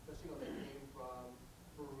 Because, you know, they came from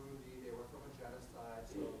Burundi. They were from a genocide.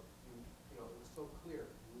 So, you know, it was so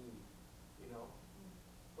clear need, you know.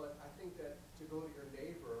 But I think that to go to your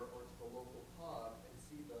neighbor or to the local pub and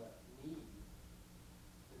see the need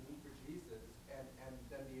for Jesus, and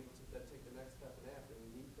then be able to then take the next step and act and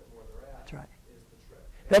meet them where they're at. That's right. Is the trick.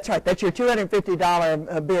 That's right. That's your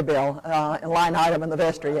 $250 beer bill, line item in the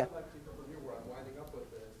vestry. Yeah. What I'd like to hear from you, where I'm winding up with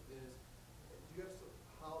this, is do you have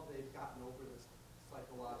how they've gotten over this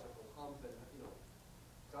psychological hump and, you know,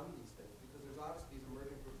 done these things? Because there's obviously these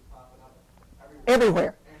emerging groups popping up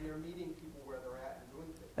everywhere. And they're meeting people where they're at and doing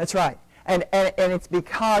things. That's right. And it's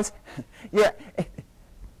because, yeah,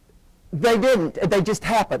 they didn't. They just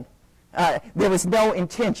happened. There was no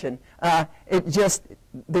intention.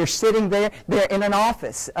 They're sitting there. They're in an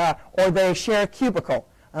office, or they share a cubicle,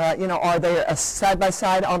 you know, or they're side by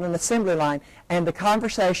side on an assembly line, and the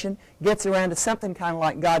conversation gets around to something kind of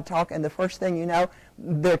like God talk, and the first thing you know,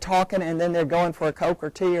 they're talking, and then they're going for a Coke or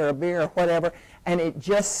tea or a beer or whatever, and it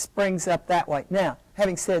just springs up that way. Now,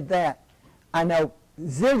 having said that, I know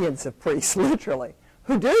zillions of priests, literally,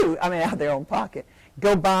 who do, I mean, out of their own pocket,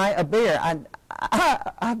 go buy a beer.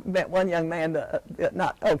 I met one young man, 3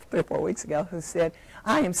 or 4 weeks ago, who said,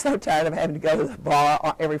 I am so tired of having to go to the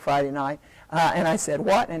bar every Friday night. And I said,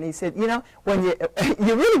 what? And he said, you know, when you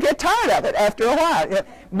really get tired of it after a while.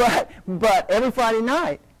 But every Friday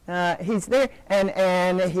night, he's there,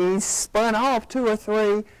 and he's spun off 2 or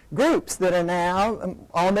 3 groups that are now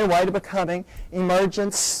on their way to becoming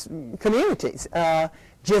Emergence communities,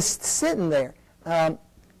 just sitting there.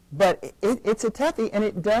 But it's a toughie, and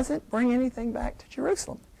it doesn't bring anything back to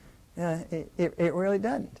Jerusalem. It really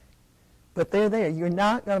doesn't. But they're there. You're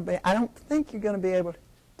not going to be, I don't think you're going to be able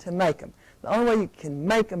to make them. The only way you can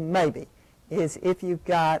make them, maybe, is if you've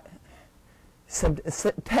got some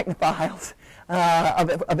technophiles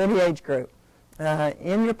of any age group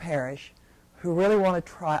in your parish who really want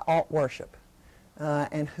to try alt worship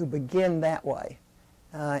and who begin that way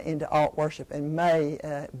into alt worship and may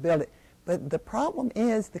build it. But the problem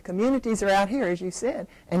is the communities are out here, as you said,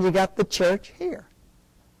 and you got the church here,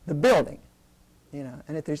 the building, you know.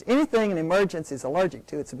 And if there's anything an Emergence is allergic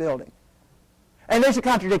to, it's a building. And there's a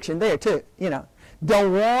contradiction there too, you know.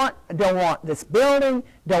 Don't want this building.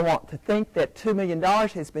 Don't want to think that $2 million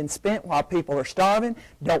has been spent while people are starving.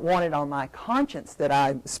 Don't want it on my conscience that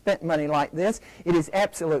I spent money like this. It is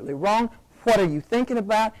absolutely wrong. What are you thinking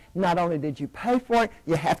about? Not only did you pay for it,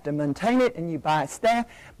 you have to maintain it, and you buy staff,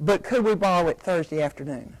 but could we borrow it Thursday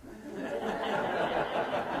afternoon?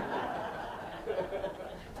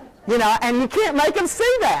 You know, and you can't make them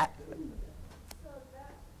see that. So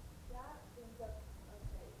that ends up,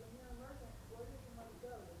 okay, when you're emergent, where does your money go?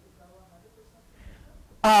 Does it go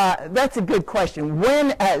 100%? That's a good question.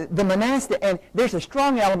 When the monastic, and there's a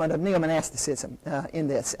strong element of neo-monasticism in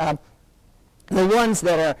this. The ones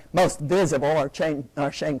that are most visible are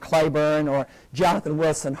Shane Claiborne or Jonathan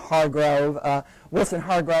Wilson Hargrove. Wilson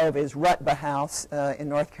Hargrove is Rutba House in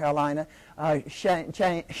North Carolina. Shane,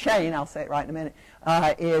 I'll say it right in a minute,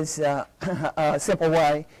 is Simple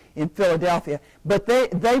Way in Philadelphia. But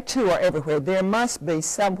they too are everywhere. There must be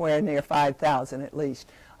somewhere near 5,000 at least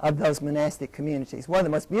of those monastic communities. One of the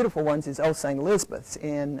most beautiful ones is Old St. Elizabeth's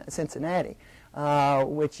in Cincinnati,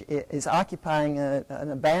 which is occupying an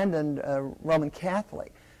abandoned Roman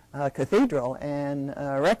Catholic cathedral and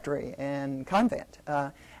rectory and convent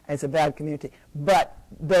as a bad community. But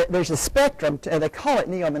there's a spectrum. They call it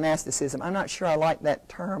neo-monasticism. I'm not sure I like that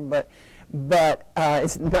term, but but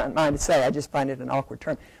it's not mine to say. I just find it an awkward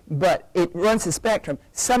term. But it runs the spectrum.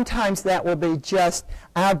 Sometimes that will be just,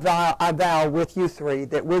 I vow with you three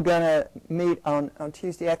that we're going to meet on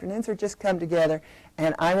Tuesday afternoons or just come together,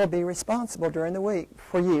 and I will be responsible during the week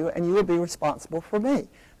for you, and you will be responsible for me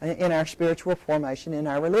in our spiritual formation, in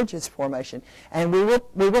our religious formation. And we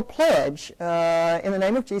will pledge in the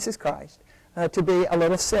name of Jesus Christ to be a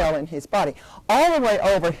little cell in his body. All the way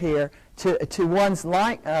over here to ones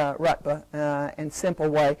like Rutba and Simple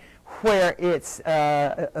Way, where it's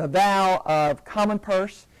a vow of common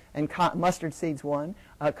purse and mustard seeds one,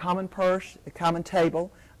 common purse, a common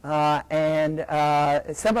table, and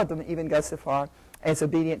some of them even go so far as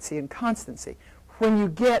obediency and constancy. When you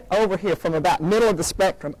get over here, from about middle of the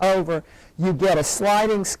spectrum over, you get a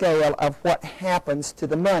sliding scale of what happens to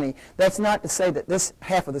the money. That's not to say that this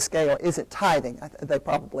half of the scale isn't tithing. They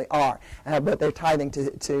probably are, but they're tithing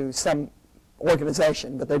to some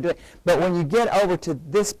organization. But when you get over to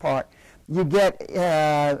this part, you get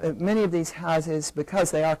many of these houses,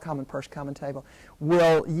 because they are common purse, common table,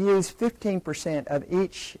 will use 15% of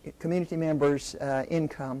each community member's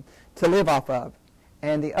income to live off of.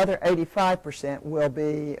 And the other 85% will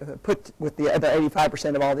be put with the other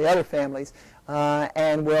 85% of all the other families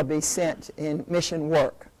and will be sent in mission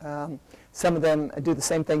work. Some of them do the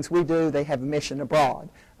same things we do. They have a mission abroad.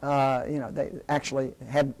 They actually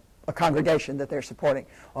have a congregation that they're supporting,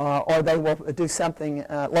 or they will do something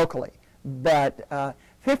locally. But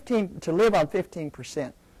to live on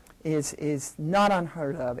 15% is not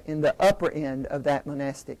unheard of in the upper end of that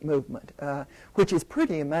monastic movement, which is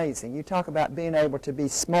pretty amazing. You talk about being able to be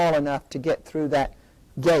small enough to get through that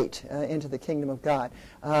gate into the kingdom of God.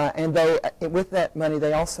 And they, with that money,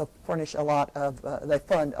 they also furnish a lot of, they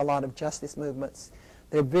fund a lot of justice movements.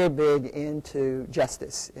 They're very big into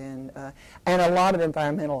justice and a lot of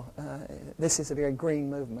environmental, this is a very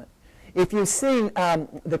green movement. If you've seen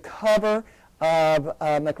the cover of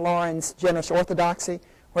McLaurin's Generous Orthodoxy,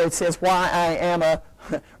 where it says why I am a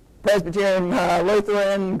Presbyterian,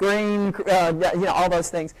 Lutheran, Green, all those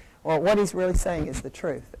things. Well, what he's really saying is the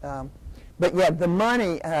truth. But yeah, the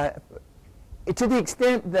money, to the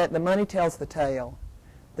extent that the money tells the tale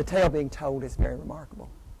being told is very remarkable.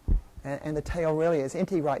 And the tale really is,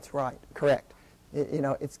 N.T. Wright's right, correct.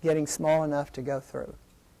 It's getting small enough to go through.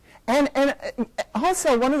 And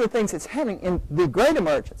also, one of the things that's happening in the Great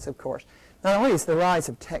Emergence, of course, not only is the rise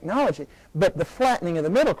of technology, but the flattening of the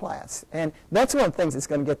middle class. And that's one of the things that's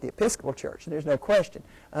going to get the Episcopal Church, there's no question.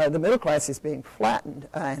 The middle class is being flattened,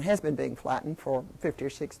 and has been being flattened for 50 or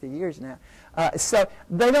 60 years now. So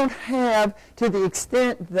they don't have, to the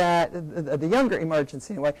extent that the younger emergence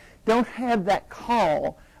anyway, don't have that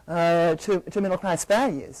call to middle class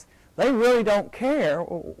values. They really don't care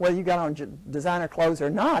whether you got on designer clothes or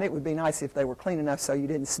not. It would be nice if they were clean enough so you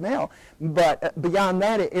didn't smell. But beyond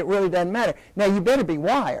that, it really doesn't matter. Now, you better be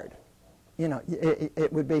wired.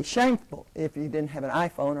 It would be shameful if you didn't have an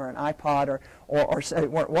iPhone or an iPod or say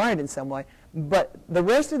weren't wired in some way. But the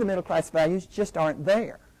rest of the middle class values just aren't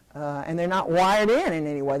there. And they're not wired in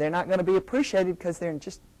any way. They're not going to be appreciated because they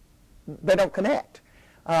don't connect.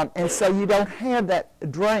 And so you don't have that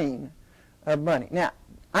drain of money. Now,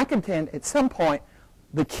 I contend at some point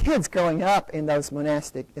the kids growing up in those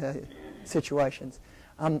monastic situations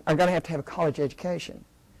are going to have a college education.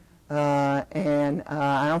 And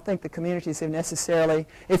I don't think the communities have necessarily,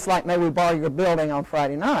 it's like maybe we borrow your building on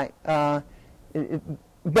Friday night. But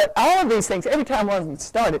all of these things, every time one of them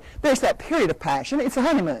started, there's that period of passion. It's a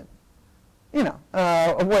honeymoon,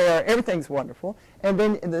 where everything's wonderful. And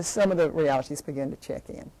then some of the realities begin to check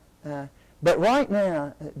in. But right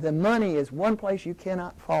now, the money is one place you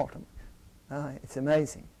cannot fault them. It's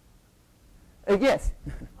amazing. Yes?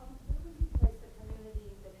 Where would you place a community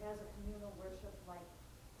that has a communal worship like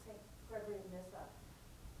St. Gregory of Nyssa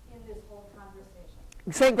in this whole conversation?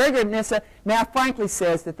 St. Gregory of Nyssa now frankly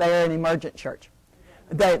says that they are an emergent church.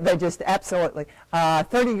 They just absolutely.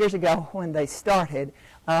 30 years ago when they started,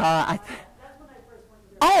 That's when I first went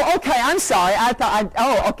to their Oh, okay, I'm sorry.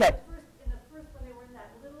 Okay.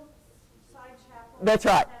 That's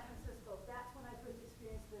right. San Francisco. That's when I first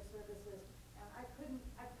experienced their services, and I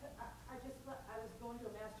was going to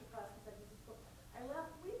a master class in San Francisco. I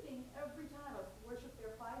left weeping every time. I worshiped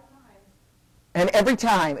there 5 times. And every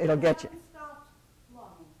time it'll get you. I haven't stopped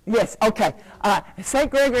long. Yes, okay.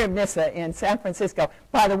 St. Gregory of Nyssa in San Francisco,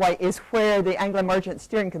 by the way, is where the Anglo-Emergent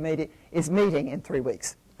Steering Committee is meeting in 3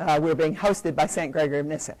 weeks. We're being hosted by St. Gregory of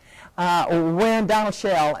Nyssa. When Donald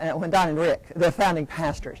Shell, when Don and Rick, the founding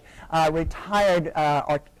pastors, retired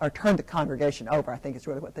or turned the congregation over, I think is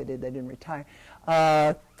really what they did. They didn't retire,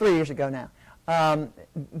 3 years ago now.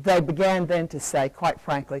 they began then to say, quite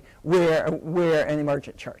frankly, we're an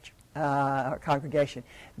emergent church. Congregation.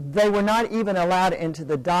 They were not even allowed into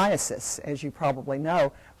the diocese, as you probably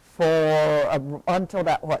know, for until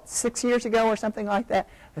about 6 years ago or something like that,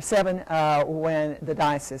 or 7, when the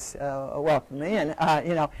diocese welcomed them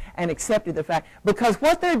in, and accepted the fact, because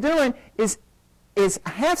what they're doing is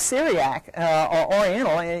half Syriac or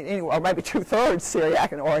Oriental, or maybe 2/3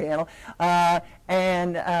 Syriac and Oriental,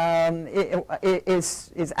 and it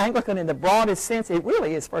is Anglican in the broadest sense. It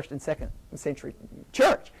really is 1st and 2nd century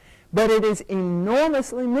church. But it is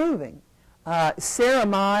enormously moving. Sarah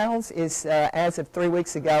Miles is, as of 3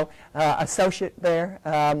 weeks ago, associate there,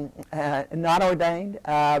 not ordained,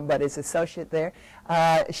 but is associate there.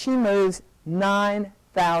 She moves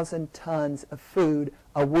 9,000 tons of food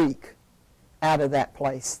a week out of that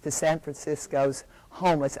place to San Francisco's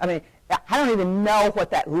homeless. I mean, I don't even know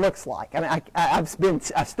what that looks like. I mean, I've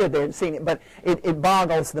stood there and seen it, but it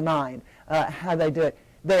boggles the mind how they do it.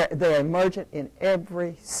 They're emergent in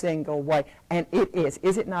every single way. And it is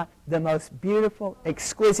it not, the most beautiful,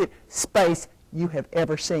 exquisite space you have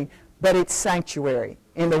ever seen? But it's sanctuary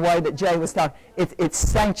in the way that Jay was talking. It's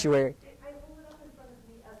sanctuary. I hold it up in front of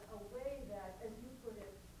me as a way that, as you put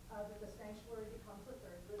it, that the sanctuary becomes the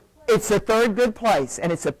third good place. It's the third good place,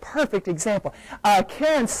 and it's a perfect example.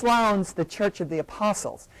 Karen Sloan's The Church of the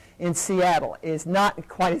Apostles in Seattle is not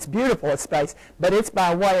quite as beautiful a space, but it's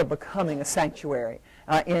by way of becoming a sanctuary.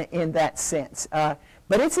 In that sense. But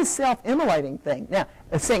it's a self-immolating thing. Now,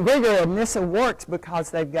 St. Gregory of Nyssa works because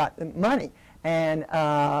they've got the money. And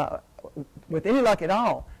with any luck at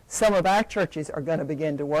all, some of our churches are going to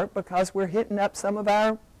begin to work because we're hitting up some of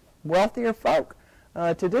our wealthier folk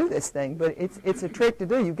to do this thing. But it's a trick to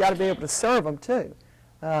do. You've got to be able to serve them, too,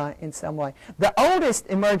 in some way. The oldest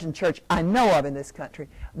emergent church I know of in this country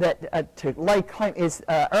that to lay claim is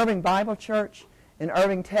Irving Bible Church in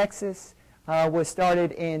Irving, Texas. Was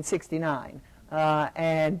started in '69,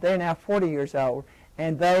 and they're now 40 years old,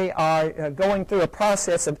 and they are going through a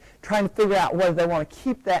process of trying to figure out whether they want to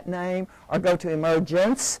keep that name or go to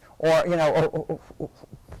Emergence, or or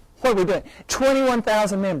what are we doing?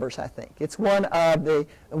 21,000 members, I think. It's one of the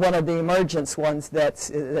Emergence ones that's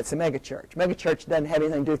a megachurch. Megachurch doesn't have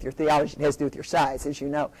anything to do with your theology; it has to do with your size, as you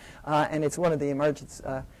know, and it's one of the Emergence.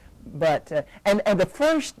 And the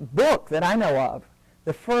first book that I know of,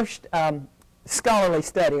 the first scholarly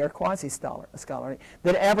study, or quasi-scholarly,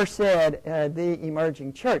 that ever said the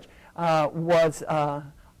emerging church was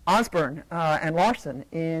Osborne and Larson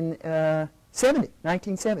in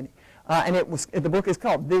 1970. And the book is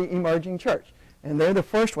called The Emerging Church. And they're the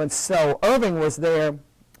first ones. So Irving was there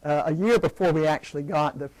a year before we actually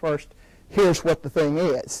got the first, here's what the thing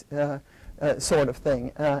is, sort of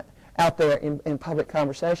thing. Out there in public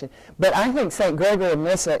conversation. But I think St. Gregory of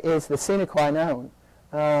Nyssa is the sine qua non.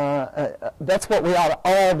 That's what we ought to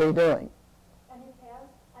all be doing. And it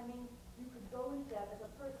has, I mean, you could go into that as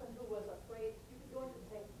a person who was afraid, you could go into and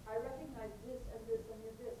say, I recognize this and this and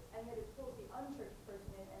this, and yet it pulls the unchurched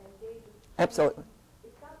person in and engages. Absolutely.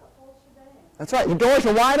 It's got the whole shebang. That's right. The doors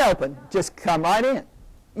are wide open. Just come right in.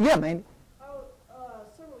 Yeah, Mandy.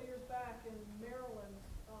 Several years back in Maryland,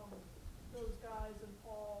 those guys and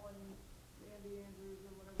Paul and Andy Andrews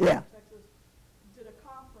or whatever, Yeah. Texas, did a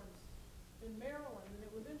conference in Maryland, and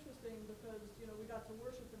it was interesting because we got to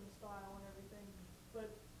worship in the style and everything, but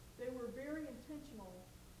they were very intentional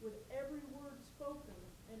with every word spoken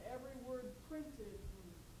and every word printed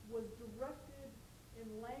was directed in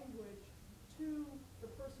language to the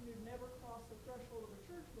person who'd never crossed the threshold of a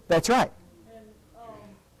church before. That's right.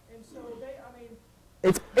 And so they, I mean,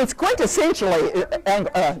 It's quintessentially every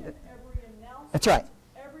announcement, That's right.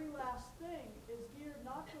 every last thing is geared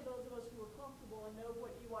not for those of us who are comfortable and know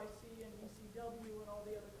what EYC and ECW and all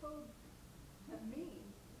the other codes mean,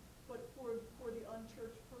 but for the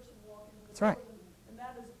unchurched person walking in the That's right. doors. And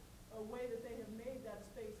that is a way that they have made that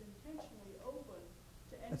space intentionally open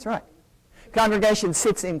to anybody. That's right. Congregation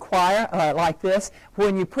sits in choir like this.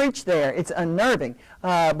 When you preach there, it's unnerving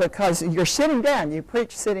because you're sitting down. You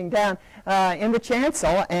preach sitting down in the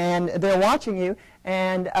chancel, and they're watching you.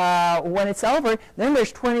 And when it's over, then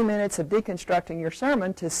there's 20 minutes of deconstructing your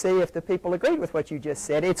sermon to see if the people agreed with what you just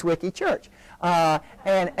said. It's Wiki Church.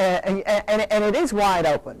 And it is wide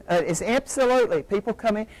open. It's absolutely, people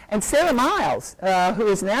come in. And Sarah Miles, who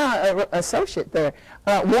is now an associate there,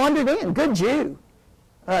 wandered in, good Jew.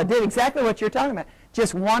 Did exactly what you're talking about.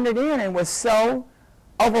 Just wandered in and was so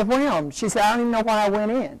overwhelmed. She said, I don't even know why I went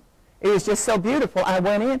in. It was just so beautiful. I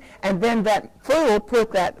went in, and then that fool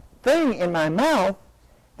put that thing in my mouth,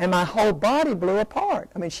 and my whole body blew apart.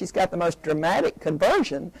 I mean, she's got the most dramatic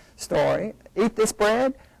conversion story. Eat this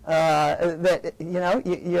bread, that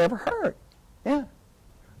you ever heard. Yeah.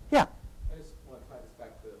 Yeah. I just want to tie this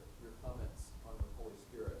back to your comments on the Holy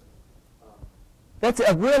Spirit. That's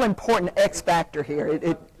a real important X factor here. Just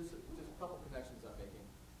a couple connections I'm making.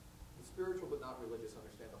 The spiritual but not religious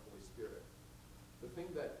understand the Holy Spirit. The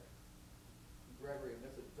thing that Gregory and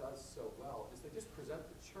Nissa does so well is they just present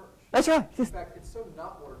the church. That's right. In fact, it's so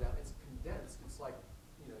not watered down. It's condensed. It's like,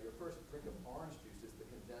 your first drink of orange juice is the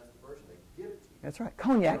condensed version. They give it to you. That's right.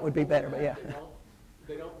 Cognac would be better, but yeah.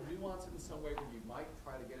 They don't nuance it in some way where you might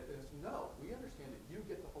try to get it. They say, no, we understand that you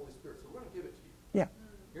get the Holy Spirit, so we're going to give it to you. Yeah.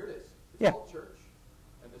 Here it is. It's Yeah. called church,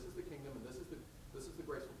 and this is the kingdom, and this is the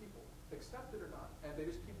graceful people. Accept it or not. And they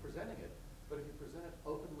just keep presenting it. But if you present it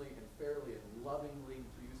openly and fairly and lovingly,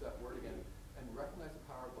 to use that word again, and recognize the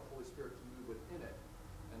power of the Holy Spirit to move within it,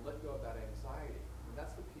 and let go of that anxiety, and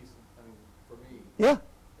that's the piece, for me, Yeah.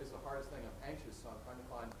 is the hardest thing. I'm anxious, so I'm trying to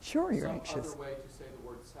find Sure, you're some anxious. other way to say the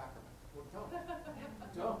word sacrament. Well,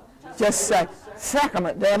 don't. Just say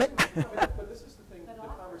sacrament, damn it. But this is the thing, the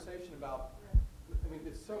conversation about,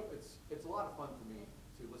 it's a lot of fun for me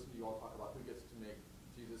to listen to you all talk about who gets to make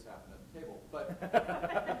Jesus happen at the table. But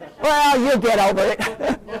well, you'll get over it.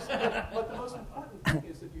 but the most important thing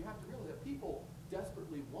is that you have to realize that people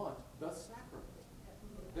desperately want the sacrament.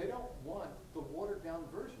 They don't want the watered down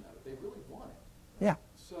version of it. They really want it. Yeah.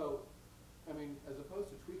 So, as opposed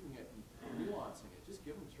to tweaking it and nuancing it, just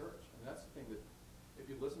give them church. And that's the thing that, if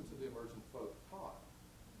you listen to the emergent folk talk,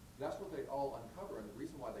 that's what they all uncover. And the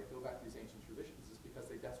reason why they go back to these ancient traditions is because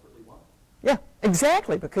they desperately want it. Yeah,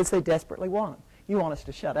 exactly, because they desperately want them. You want us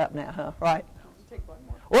to shut up now, huh? Right? Take one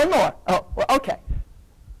more. One more. Oh, well, okay.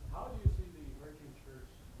 How do you see the emerging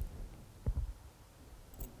church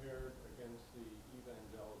compared against the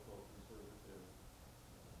evangelical conservative?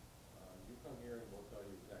 You come here and we'll tell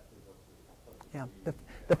you exactly what the Yeah,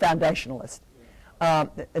 the foundationalist.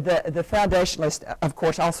 The foundationalist, of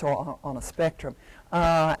course, also on a spectrum,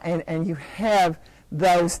 and you have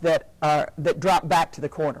those that drop back to the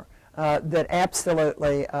corner, that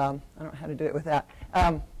absolutely. I don't know how to do it without.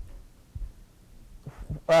 I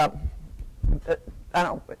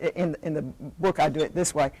don't. In the book, I do it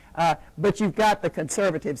this way. But you've got the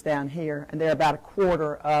conservatives down here, and they're about a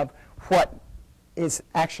quarter of what is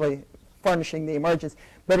actually furnishing the emergence.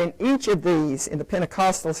 But in each of these, in the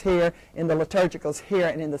Pentecostals here, in the liturgicals here,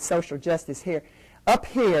 and in the social justice here, up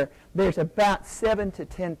here, there's about 7 to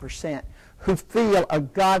 10% who feel a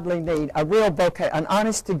godly need, a real vocation, an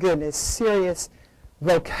honest-to-goodness, serious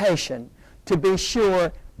vocation to be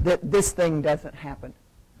sure that this thing doesn't happen,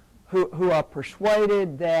 who are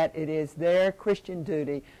persuaded that it is their Christian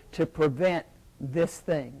duty to prevent this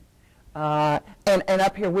thing. And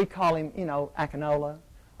up here we call him, Akinola,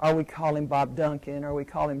 or we call him Bob Duncan, or we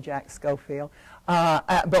call him Jack Schofield.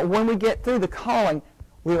 But when we get through the calling,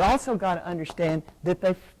 we've also got to understand that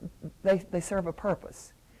they serve a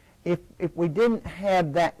purpose. If we didn't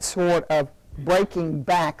have that sort of breaking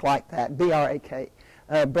back like that, B-R-A-K,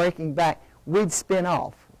 breaking back, we'd spin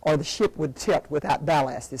off, or the ship would tilt without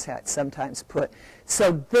ballast, is how it's sometimes put.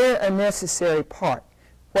 So they're a necessary part.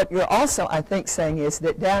 What you're also, I think, saying is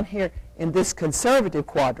that down here in this conservative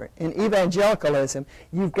quadrant, in evangelicalism,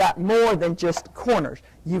 you've got more than just corners.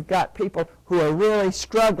 You've got people who are really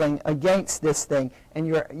struggling against this thing, and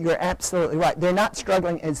you're absolutely right. They're not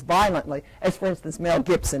struggling as violently as, for instance, Mel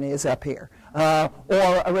Gibson is up here,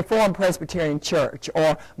 or a Reformed Presbyterian Church,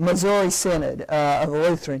 or Missouri Synod of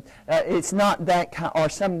Lutheran. It's not that kind, or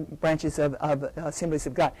some branches of Assemblies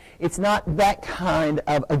of God. It's not that kind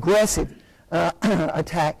of aggressive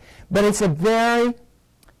attack, but it's a very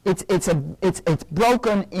it's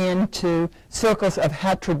broken into circles of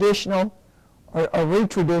how traditional or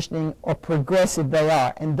retraditioning or progressive they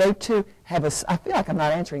are, and they too have a. I feel like I'm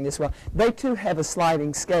not answering this well. They too have a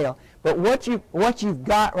sliding scale, but what you've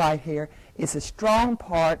got right here is a strong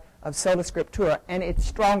part of sola scriptura, and it's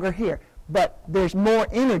stronger here. But there's more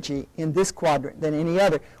energy in this quadrant than any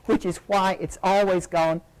other, which is why it's always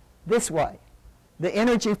gone this way. The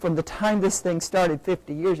energy from the time this thing started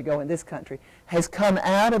 50 years ago in this country has come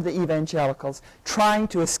out of the evangelicals trying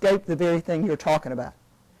to escape the very thing you're talking about.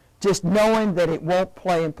 Just knowing that it won't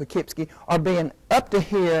play in Poughkeepsie, or being up to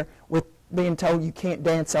here with being told you can't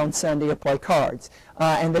dance on Sunday or play cards,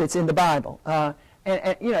 and that it's in the Bible. And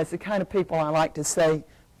it's the kind of people I like to say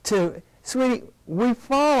to, sweetie, we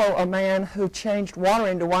follow a man who changed water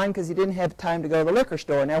into wine because he didn't have time to go to the liquor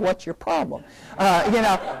store. Now, what's your problem? But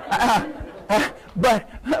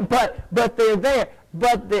they're there.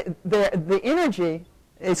 But the energy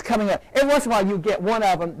is coming up. Every once in a while you get one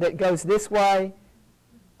of them that goes this way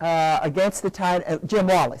against the tide. Jim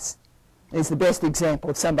Wallace. is the best example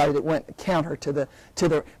of somebody that went counter to the,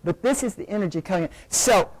 but this is the energy coming in.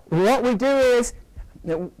 So what we do is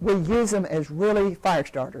we use them as really fire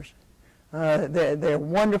starters. They're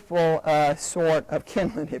wonderful sort of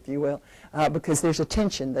kindling, if you will, because there's a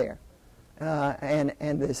tension there.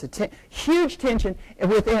 And there's a huge tension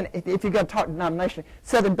within, if you're going to talk denominationally,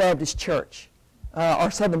 Southern Baptist Church or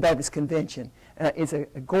Southern Baptist Convention is a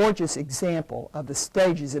gorgeous example of the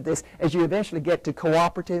stages of this. As you eventually get to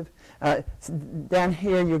cooperative, down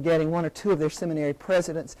here you're getting one or two of their seminary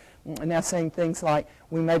presidents now saying things like,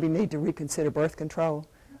 we maybe need to reconsider birth control.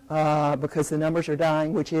 Because the numbers are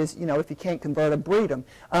dying, which is, if you can't convert them, breed them,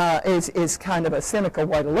 is kind of a cynical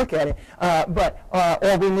way to look at it.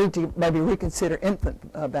 Or we need to maybe reconsider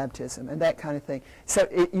infant baptism and that kind of thing. So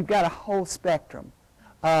you've got a whole spectrum.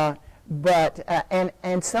 And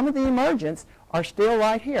some of the emergents are still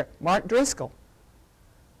right here. Mark Driscoll,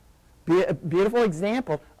 a beautiful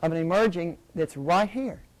example of an emerging that's right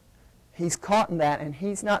here. He's caught in that, and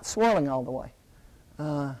he's not swirling all the way.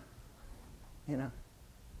 I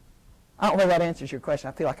don't know if that answers your question.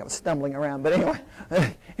 I feel like I was stumbling around, but anyway.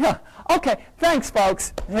 Yeah. Okay. Thanks,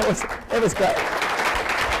 folks. It was great.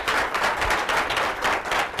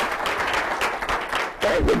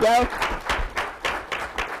 There you go.